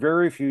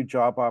very few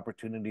job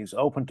opportunities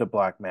open to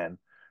black men,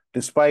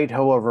 despite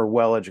however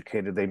well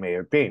educated they may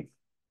have been.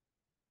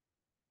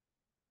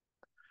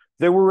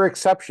 There were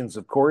exceptions,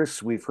 of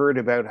course. We've heard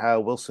about how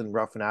Wilson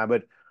Ruffin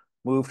Abbott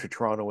moved to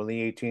Toronto in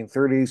the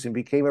 1830s and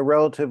became a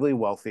relatively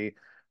wealthy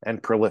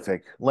and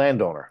prolific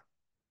landowner.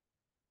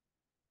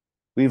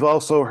 We've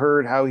also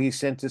heard how he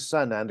sent his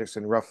son,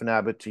 Anderson Ruffin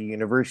Abbott, to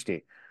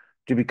university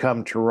to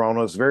become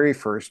Toronto's very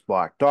first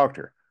black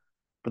doctor.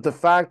 But the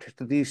fact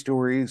that these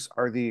stories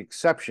are the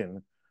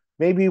exception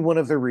may be one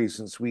of the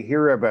reasons we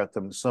hear about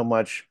them so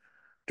much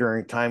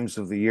during times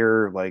of the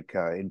year, like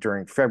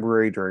during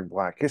February, during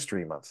Black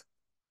History Month.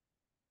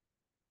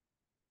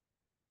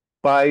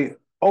 By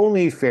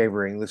only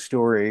favoring the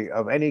story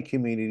of any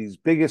community's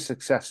biggest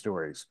success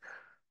stories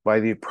by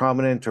the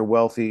prominent or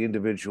wealthy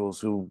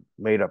individuals who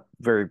made a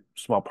very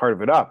small part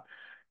of it up,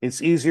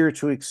 it's easier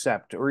to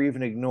accept or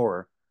even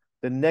ignore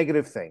the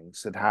negative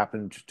things that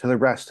happened to the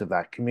rest of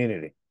that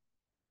community.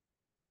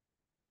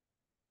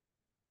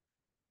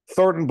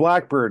 Thornton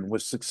Blackburn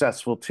was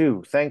successful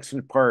too, thanks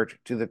in part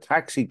to the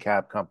taxi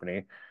cab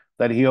company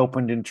that he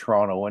opened in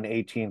Toronto in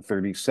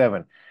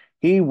 1837.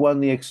 He won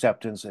the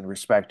acceptance and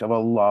respect of a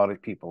lot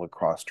of people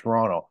across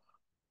Toronto.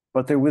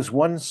 But there was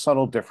one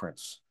subtle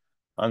difference.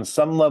 On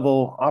some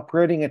level,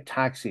 operating a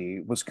taxi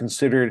was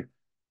considered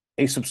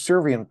a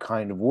subservient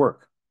kind of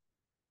work.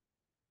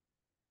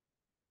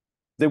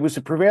 There was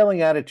a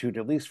prevailing attitude,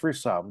 at least for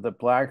some, that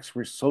blacks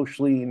were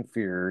socially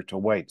inferior to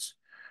whites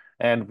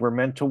and were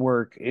meant to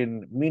work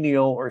in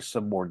menial or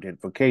subordinate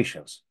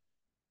vocations.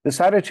 This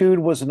attitude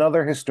was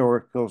another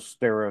historical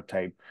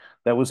stereotype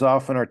that was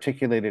often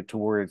articulated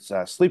towards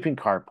sleeping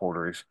car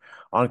porters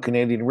on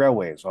Canadian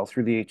railways all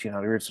through the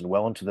 1800s and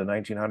well into the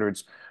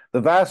 1900s.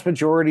 The vast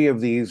majority of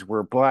these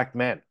were black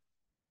men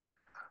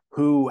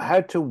who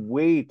had to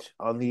wait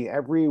on the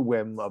every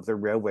whim of the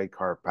railway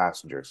car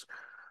passengers.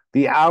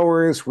 The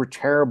hours were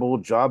terrible,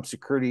 job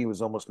security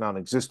was almost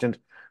non-existent,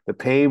 the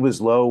pay was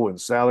low, and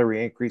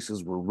salary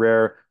increases were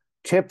rare.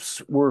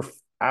 Tips were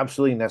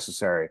absolutely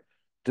necessary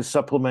to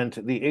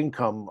supplement the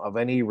income of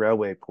any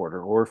railway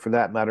porter, or for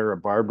that matter, a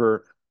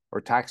barber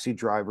or taxi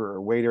driver or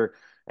waiter.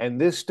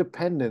 And this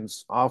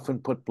dependence often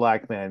put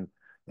black men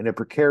in a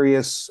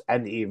precarious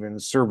and even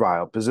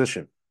servile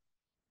position.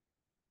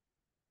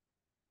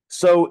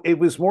 So it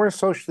was more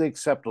socially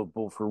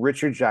acceptable for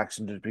Richard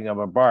Jackson to become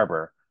a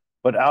barber,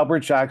 but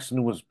Albert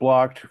Jackson was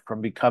blocked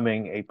from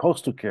becoming a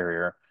postal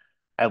carrier,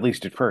 at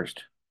least at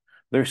first.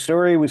 Their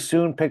story was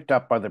soon picked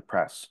up by the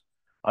press.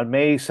 On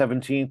May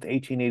 17th,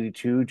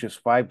 1882,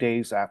 just 5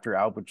 days after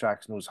Albert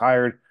Jackson was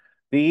hired,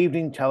 the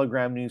Evening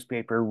Telegram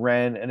newspaper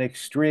ran an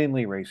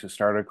extremely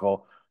racist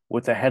article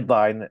with the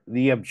headline,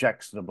 "The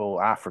Objectionable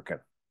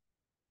African."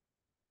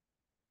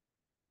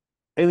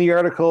 In the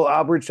article,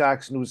 Albert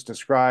Jackson was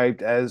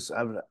described as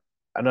an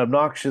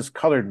obnoxious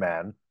colored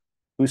man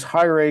whose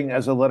hiring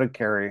as a letter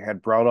carrier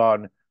had brought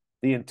on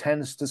the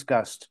intense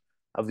disgust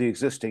of the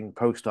existing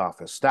post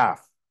office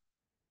staff.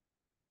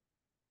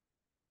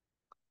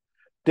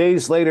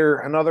 Days later,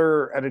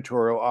 another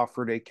editorial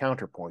offered a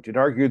counterpoint. It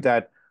argued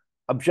that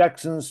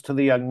objections to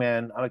the young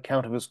man on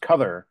account of his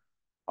color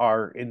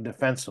are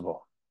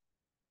indefensible.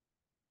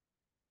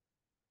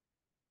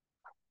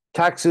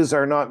 Taxes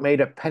are not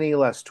made a penny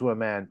less to a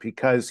man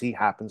because he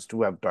happens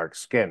to have dark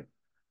skin.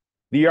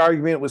 The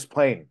argument was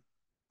plain.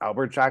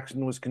 Albert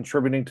Jackson was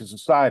contributing to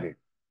society.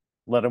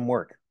 Let him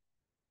work.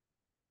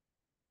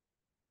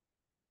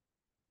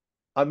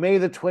 On May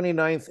the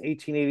 29th,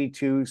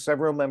 1882,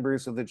 several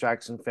members of the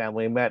Jackson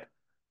family met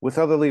with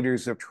other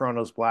leaders of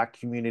Toronto's Black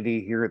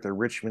community here at the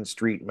Richmond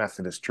Street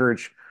Methodist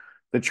Church.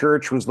 The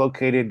church was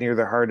located near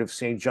the heart of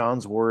St.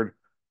 John's Ward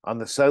on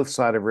the south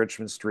side of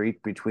Richmond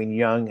Street between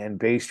Yonge and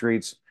Bay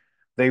Streets.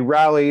 They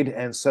rallied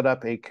and set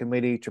up a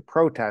committee to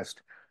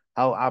protest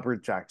how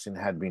Albert Jackson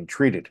had been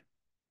treated.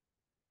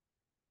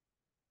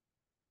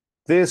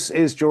 This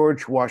is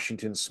George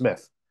Washington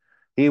Smith.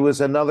 He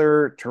was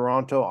another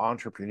Toronto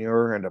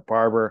entrepreneur and a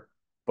barber,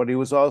 but he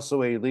was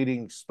also a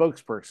leading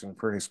spokesperson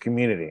for his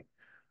community.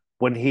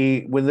 When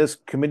this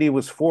committee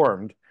was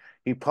formed,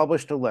 he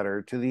published a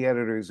letter to the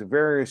editors of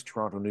various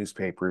Toronto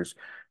newspapers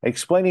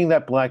explaining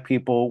that Black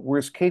people were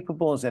as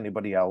capable as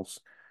anybody else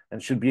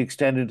and should be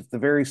extended the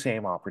very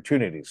same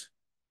opportunities.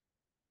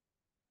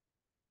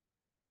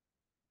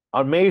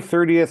 On May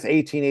 30th,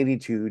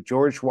 1882,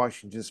 George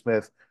Washington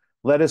Smith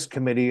led his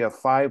committee of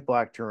 5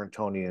 Black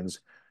Torontonians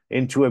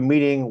into a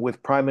meeting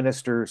with Prime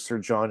Minister Sir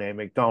John A.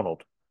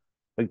 Macdonald.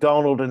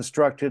 Macdonald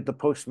instructed the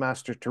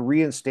postmaster to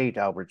reinstate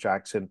Albert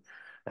Jackson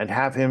and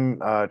have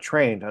him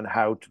trained on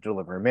how to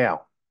deliver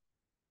mail.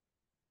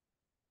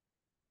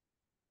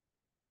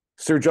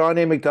 Sir John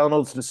A.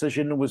 Macdonald's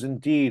decision was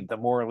indeed the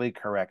morally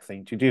correct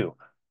thing to do,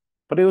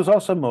 but he was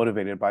also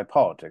motivated by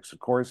politics. Of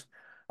course,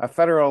 a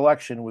federal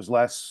election was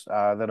less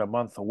than a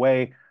month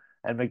away,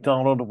 and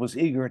Macdonald was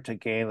eager to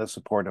gain the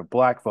support of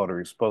Black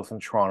voters, both in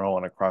Toronto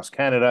and across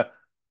Canada,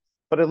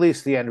 but at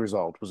least the end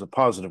result was a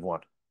positive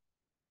one.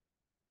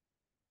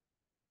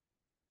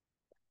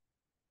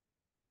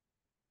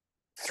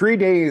 3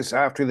 days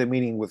after the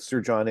meeting with Sir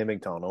John A.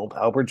 Macdonald,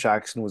 Albert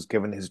Jackson was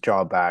given his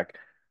job back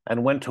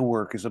and went to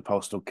work as a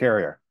postal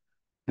carrier.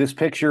 This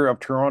picture of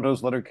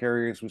Toronto's letter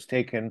carriers was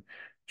taken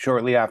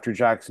shortly after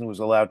Jackson was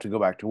allowed to go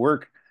back to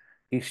work.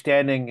 He's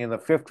standing in the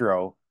 5th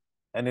row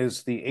and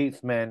is the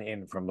 8th man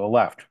in from the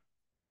left.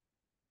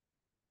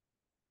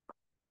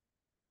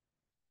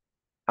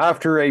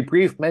 After a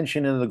brief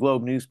mention in the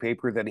Globe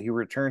newspaper that he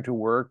returned to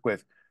work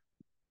with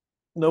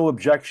no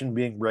objection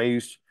being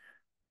raised,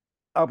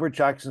 Albert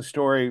Jackson's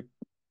story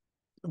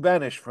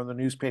vanished from the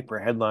newspaper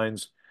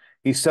headlines.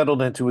 He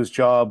settled into his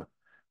job.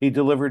 He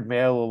delivered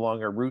mail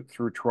along a route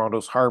through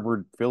Toronto's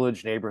Harvard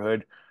Village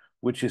neighborhood,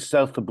 which is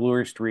south of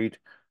Bloor Street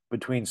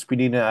between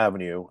Spadina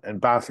Avenue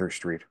and Bathurst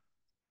Street.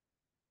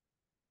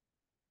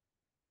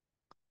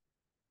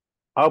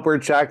 Albert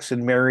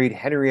Jackson married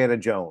Henrietta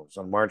Jones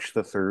on March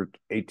the 3rd,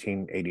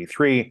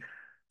 1883,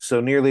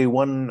 so nearly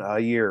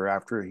 1 year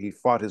after he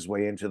fought his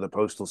way into the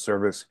Postal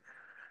Service.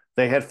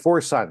 They had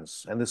 4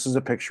 sons, and this is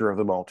a picture of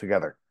them all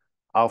together.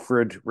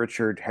 Alfred,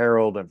 Richard,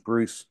 Harold, and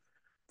Bruce.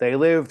 They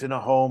lived in a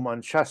home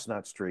on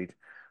Chestnut Street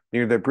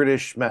near the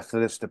British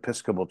Methodist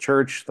Episcopal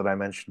Church that I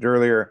mentioned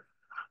earlier.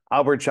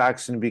 Albert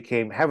Jackson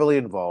became heavily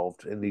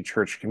involved in the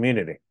church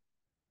community.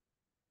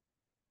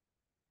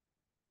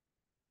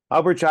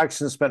 Albert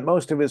Jackson spent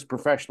most of his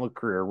professional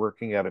career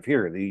working out of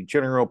here, the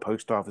General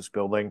Post Office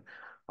building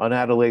on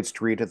Adelaide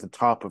Street at the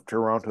top of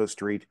Toronto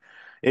Street.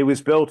 It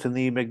was built in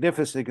the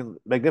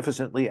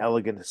magnificently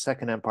elegant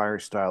Second Empire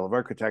style of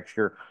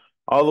architecture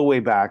all the way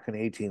back in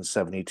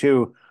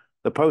 1872.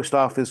 The post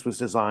office was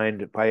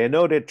designed by a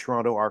noted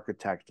Toronto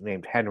architect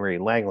named Henry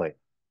Langley.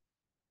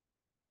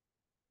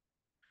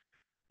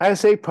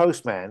 As a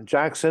postman,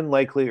 Jackson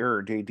likely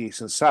earned a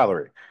decent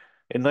salary.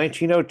 In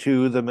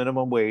 1902, the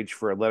minimum wage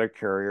for a letter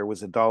carrier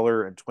was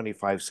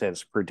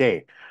 $1.25 per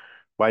day.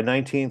 By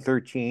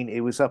 1913, it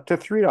was up to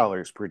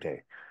 $3 per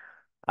day.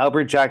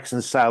 Albert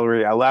Jackson's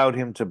salary allowed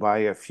him to buy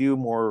a few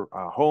more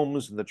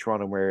homes in the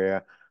Toronto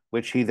area,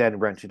 which he then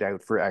rented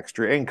out for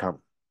extra income.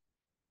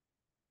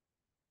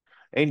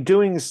 In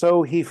doing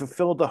so, he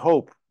fulfilled the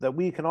hope that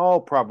we can all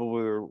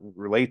probably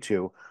relate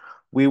to.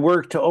 We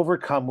work to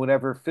overcome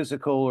whatever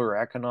physical or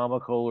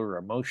economical or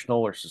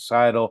emotional or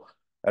societal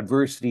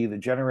adversity the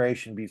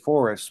generation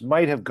before us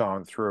might have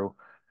gone through.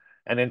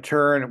 And in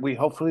turn, we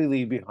hopefully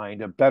leave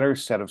behind a better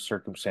set of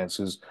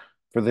circumstances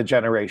for the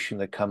generation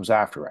that comes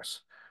after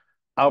us.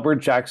 Albert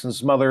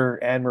Jackson's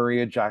mother, Anne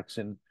Maria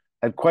Jackson,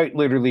 had quite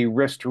literally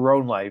risked her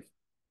own life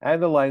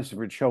and the lives of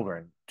her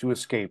children to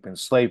escape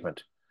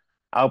enslavement.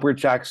 Albert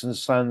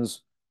Jackson's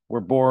sons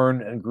were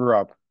born and grew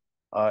up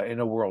in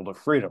a world of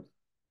freedom.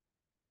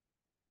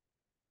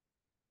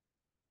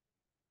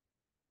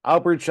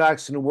 Albert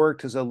Jackson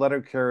worked as a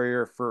letter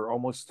carrier for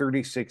almost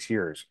 36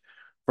 years,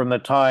 from the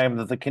time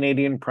that the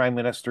Canadian Prime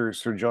Minister,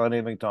 Sir John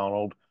A.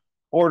 Macdonald,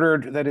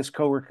 ordered that his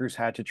co-workers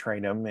had to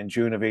train him in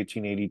June of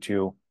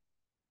 1882,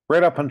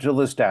 right up until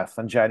his death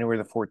on January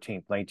the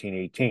 14th,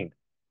 1918.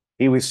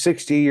 He was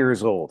 60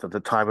 years old at the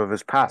time of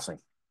his passing.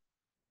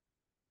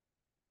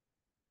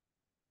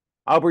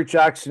 Albert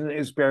Jackson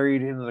is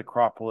buried in the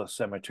Necropolis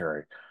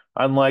Cemetery.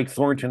 Unlike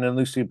Thornton and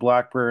Lucy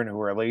Blackburn,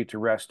 who are laid to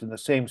rest in the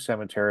same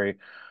cemetery,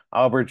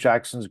 Albert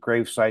Jackson's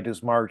gravesite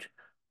is marked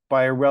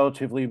by a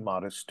relatively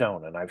modest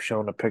stone, and I've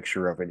shown a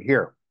picture of it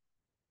here.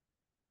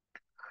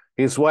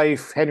 His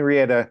wife,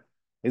 Henrietta,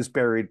 is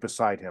buried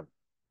beside him.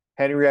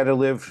 Henrietta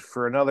lived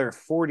for another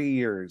 40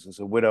 years as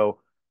a widow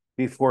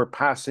before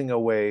passing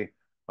away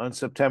on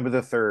September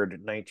the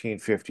 3rd,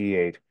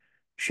 1958.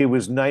 She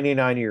was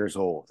 99 years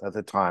old at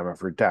the time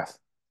of her death.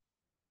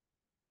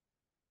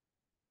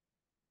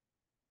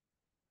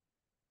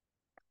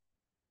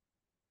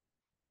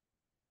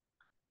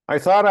 I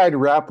thought I'd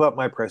wrap up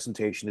my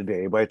presentation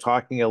today by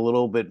talking a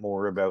little bit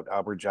more about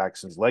Albert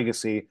Jackson's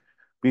legacy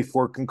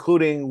before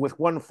concluding with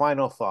one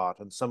final thought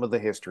on some of the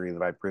history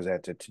that I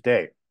presented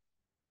today.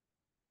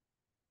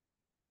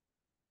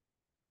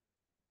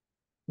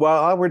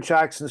 While Albert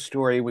Jackson's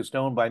story was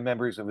known by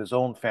members of his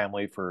own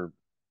family for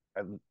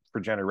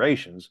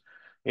generations,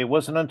 it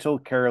wasn't until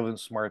Carolyn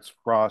Smarts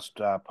Frost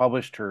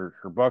published her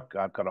book,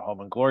 I've Got a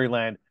Home in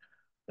Gloryland,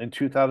 in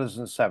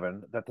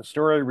 2007 that the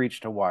story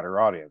reached a wider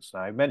audience.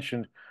 Now, I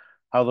mentioned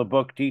how the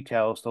book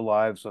details the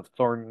lives of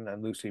Thornton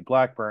and Lucy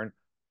Blackburn,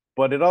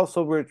 but it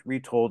also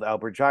retold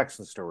Albert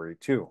Jackson's story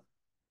too.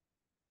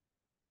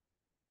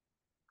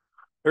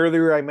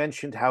 Earlier, I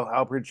mentioned how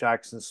Albert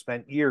Jackson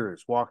spent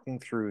years walking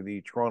through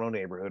the Toronto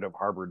neighborhood of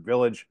Harvard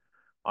Village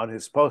on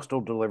his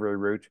postal delivery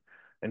route.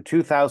 In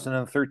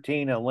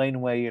 2013, a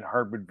laneway in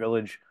Harvard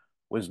Village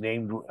was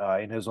named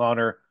in his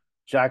honor.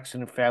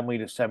 Jackson family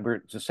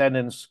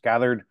descendants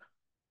gathered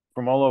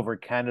from all over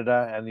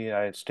Canada and the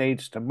United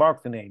States to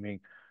mark the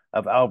naming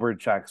of Albert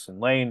Jackson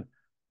Lane,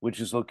 which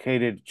is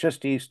located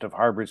just east of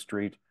Harvard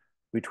Street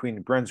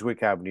between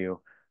Brunswick Avenue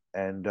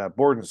and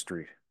Borden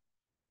Street.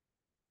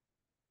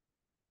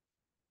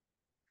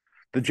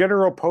 The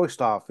General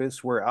Post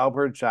Office, where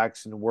Albert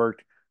Jackson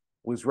worked,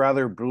 was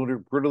rather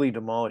brutally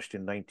demolished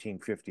in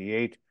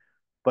 1958,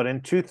 but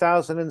in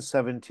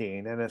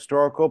 2017, an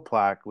historical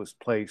plaque was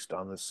placed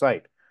on the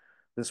site.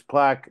 This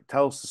plaque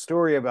tells the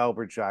story of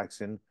Albert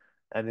Jackson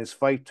and his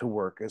fight to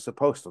work as a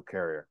postal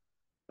carrier.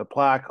 The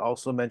plaque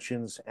also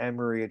mentions Anne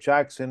Maria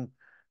Jackson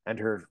and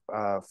her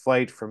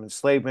flight from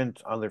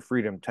enslavement on the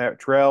Freedom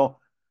Trail,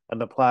 and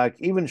the plaque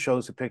even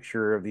shows a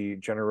picture of the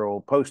General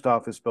Post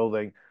Office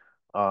building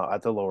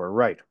at the lower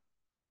right.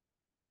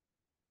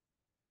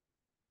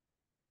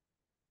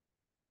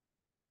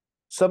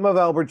 Some of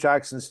Albert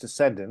Jackson's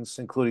descendants,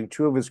 including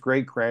two of his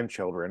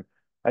great-grandchildren,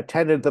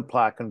 attended the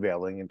plaque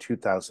unveiling in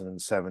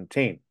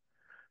 2017.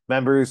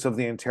 Members of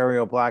the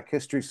Ontario Black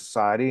History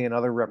Society and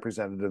other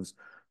representatives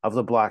of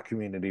the Black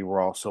community were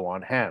also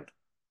on hand.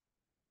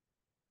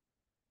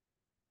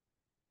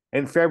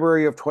 In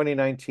February of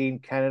 2019,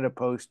 Canada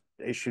Post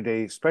issued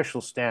a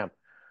special stamp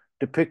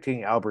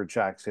depicting Albert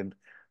Jackson.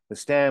 The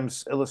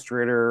stamp's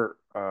illustrator,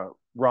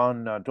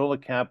 Ron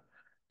Dolekamp,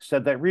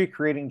 said that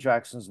recreating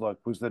Jackson's look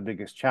was the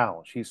biggest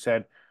challenge. He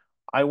said,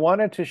 "I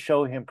wanted to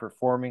show him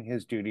performing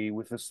his duty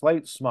with a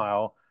slight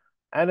smile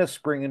and a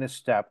spring in his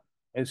step,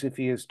 as if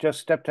he has just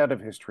stepped out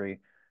of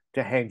history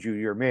to hand you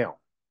your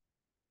mail."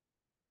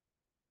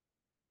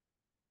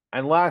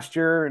 And last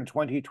year, in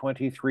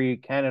 2023,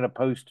 Canada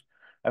Post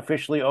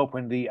officially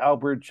opened the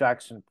Albert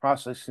Jackson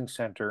Processing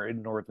Centre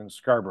in Northern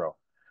Scarborough.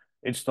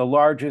 It's the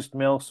largest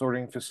mail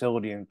sorting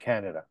facility in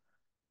Canada.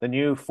 The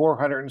new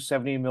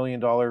 $470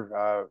 million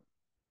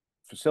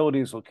facility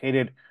is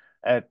located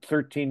at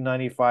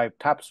 1395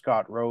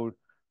 Tapscott Road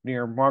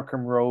near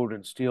Markham Road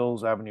and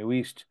Steeles Avenue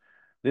East.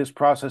 This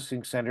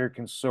processing center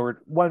can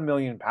sort 1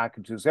 million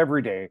packages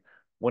every day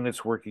when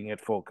it's working at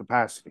full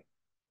capacity.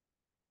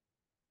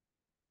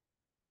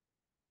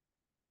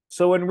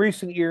 So in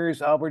recent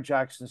years, Albert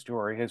Jackson's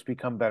story has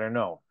become better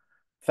known,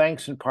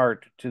 thanks in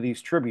part to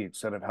these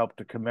tributes that have helped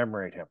to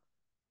commemorate him.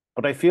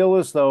 But I feel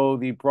as though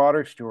the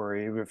broader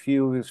story of a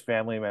few of his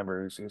family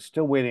members is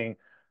still waiting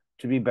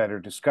to be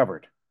better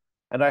discovered.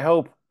 And I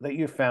hope that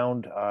you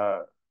found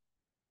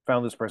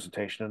this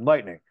presentation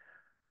enlightening.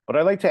 But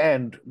I'd like to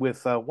end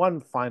with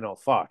one final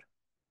thought.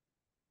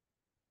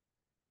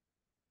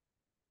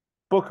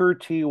 Booker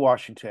T.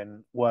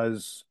 Washington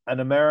was an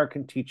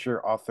American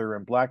teacher, author,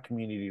 and Black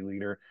community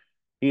leader.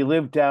 He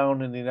lived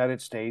down in the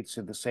United States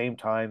at the same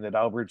time that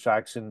Albert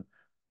Jackson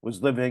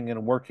was living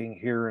and working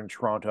here in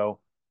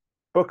Toronto.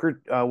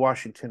 Booker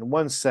Washington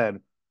once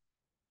said,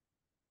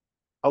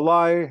 "A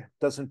lie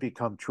doesn't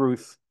become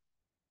truth,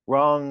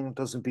 wrong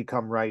doesn't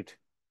become right,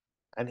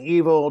 and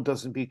evil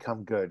doesn't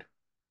become good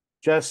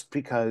just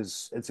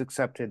because it's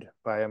accepted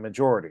by a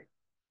majority."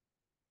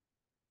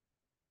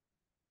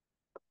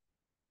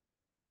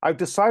 I've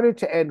decided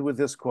to end with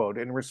this quote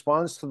in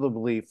response to the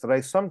belief that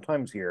I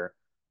sometimes hear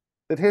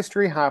that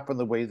history happened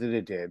the way that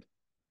it did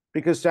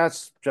because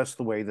that's just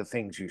the way that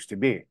things used to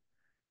be.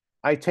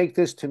 I take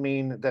this to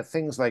mean that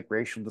things like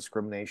racial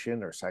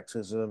discrimination or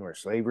sexism or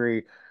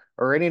slavery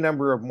or any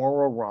number of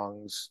moral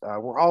wrongs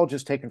were all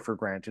just taken for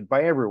granted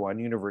by everyone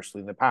universally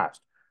in the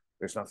past.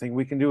 There's nothing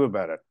we can do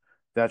about it.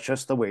 That's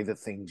just the way that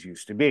things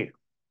used to be.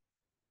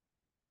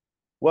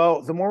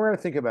 Well, the more I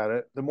think about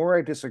it, the more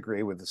I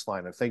disagree with this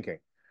line of thinking.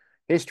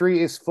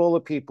 History is full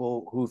of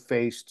people who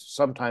faced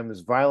sometimes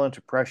violent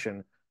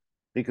oppression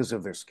because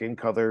of their skin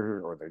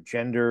color or their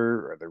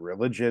gender or their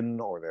religion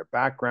or their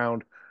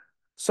background.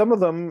 Some of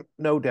them,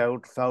 no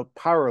doubt, felt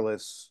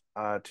powerless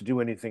to do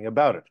anything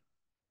about it.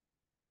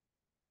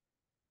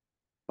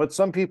 But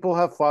some people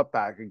have fought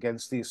back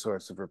against these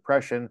sorts of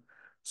repression,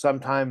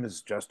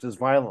 sometimes just as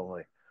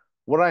violently.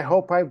 What I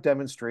hope I've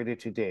demonstrated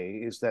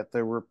today is that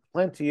there were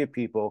plenty of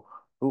people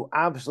who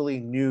absolutely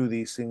knew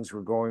these things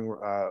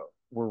were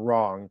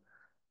wrong,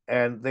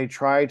 and they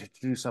tried to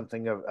do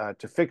something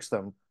to fix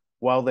them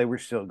while they were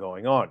still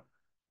going on.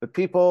 The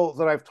people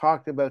that I've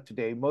talked about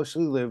today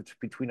mostly lived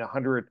between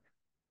 100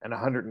 and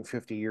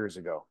 150 years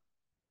ago.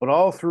 But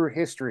all through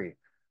history,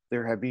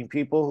 there have been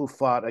people who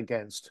fought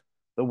against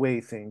the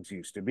way things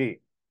used to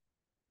be.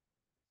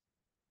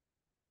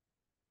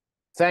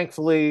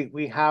 Thankfully,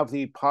 we have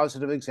the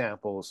positive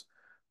examples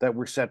that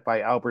were set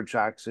by Albert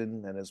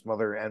Jackson and his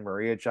mother, Anne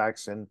Maria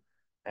Jackson,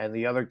 and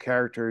the other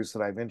characters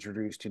that I've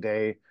introduced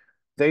today.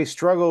 They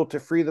struggled to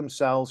free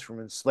themselves from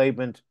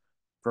enslavement,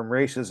 from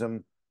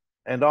racism,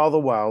 and all the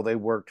while they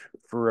worked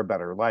for a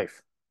better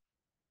life.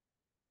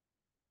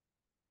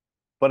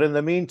 But in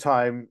the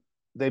meantime,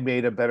 they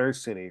made a better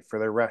city for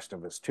the rest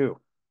of us too.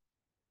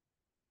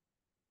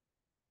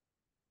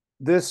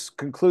 This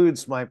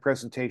concludes my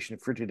presentation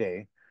for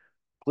today.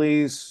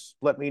 Please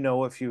let me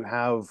know if you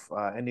have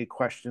any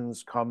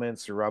questions,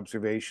 comments, or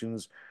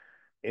observations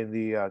in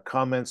the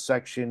comments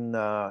section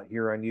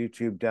here on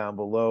YouTube down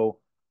below.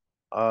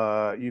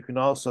 You can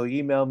also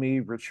email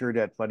me,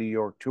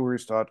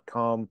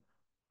 richard@muddyyorktours.com,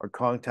 or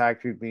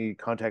contact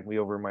me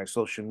over my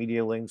social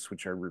media links,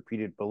 which are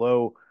repeated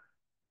below.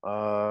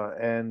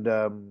 And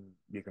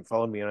you can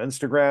follow me on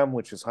Instagram,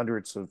 which is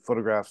hundreds of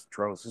photographs of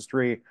Toronto's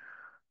history.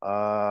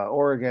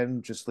 Or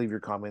again, just leave your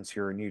comments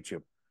here on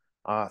YouTube.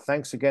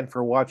 Thanks again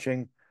for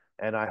watching,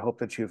 and I hope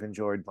that you've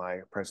enjoyed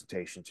my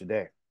presentation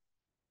today.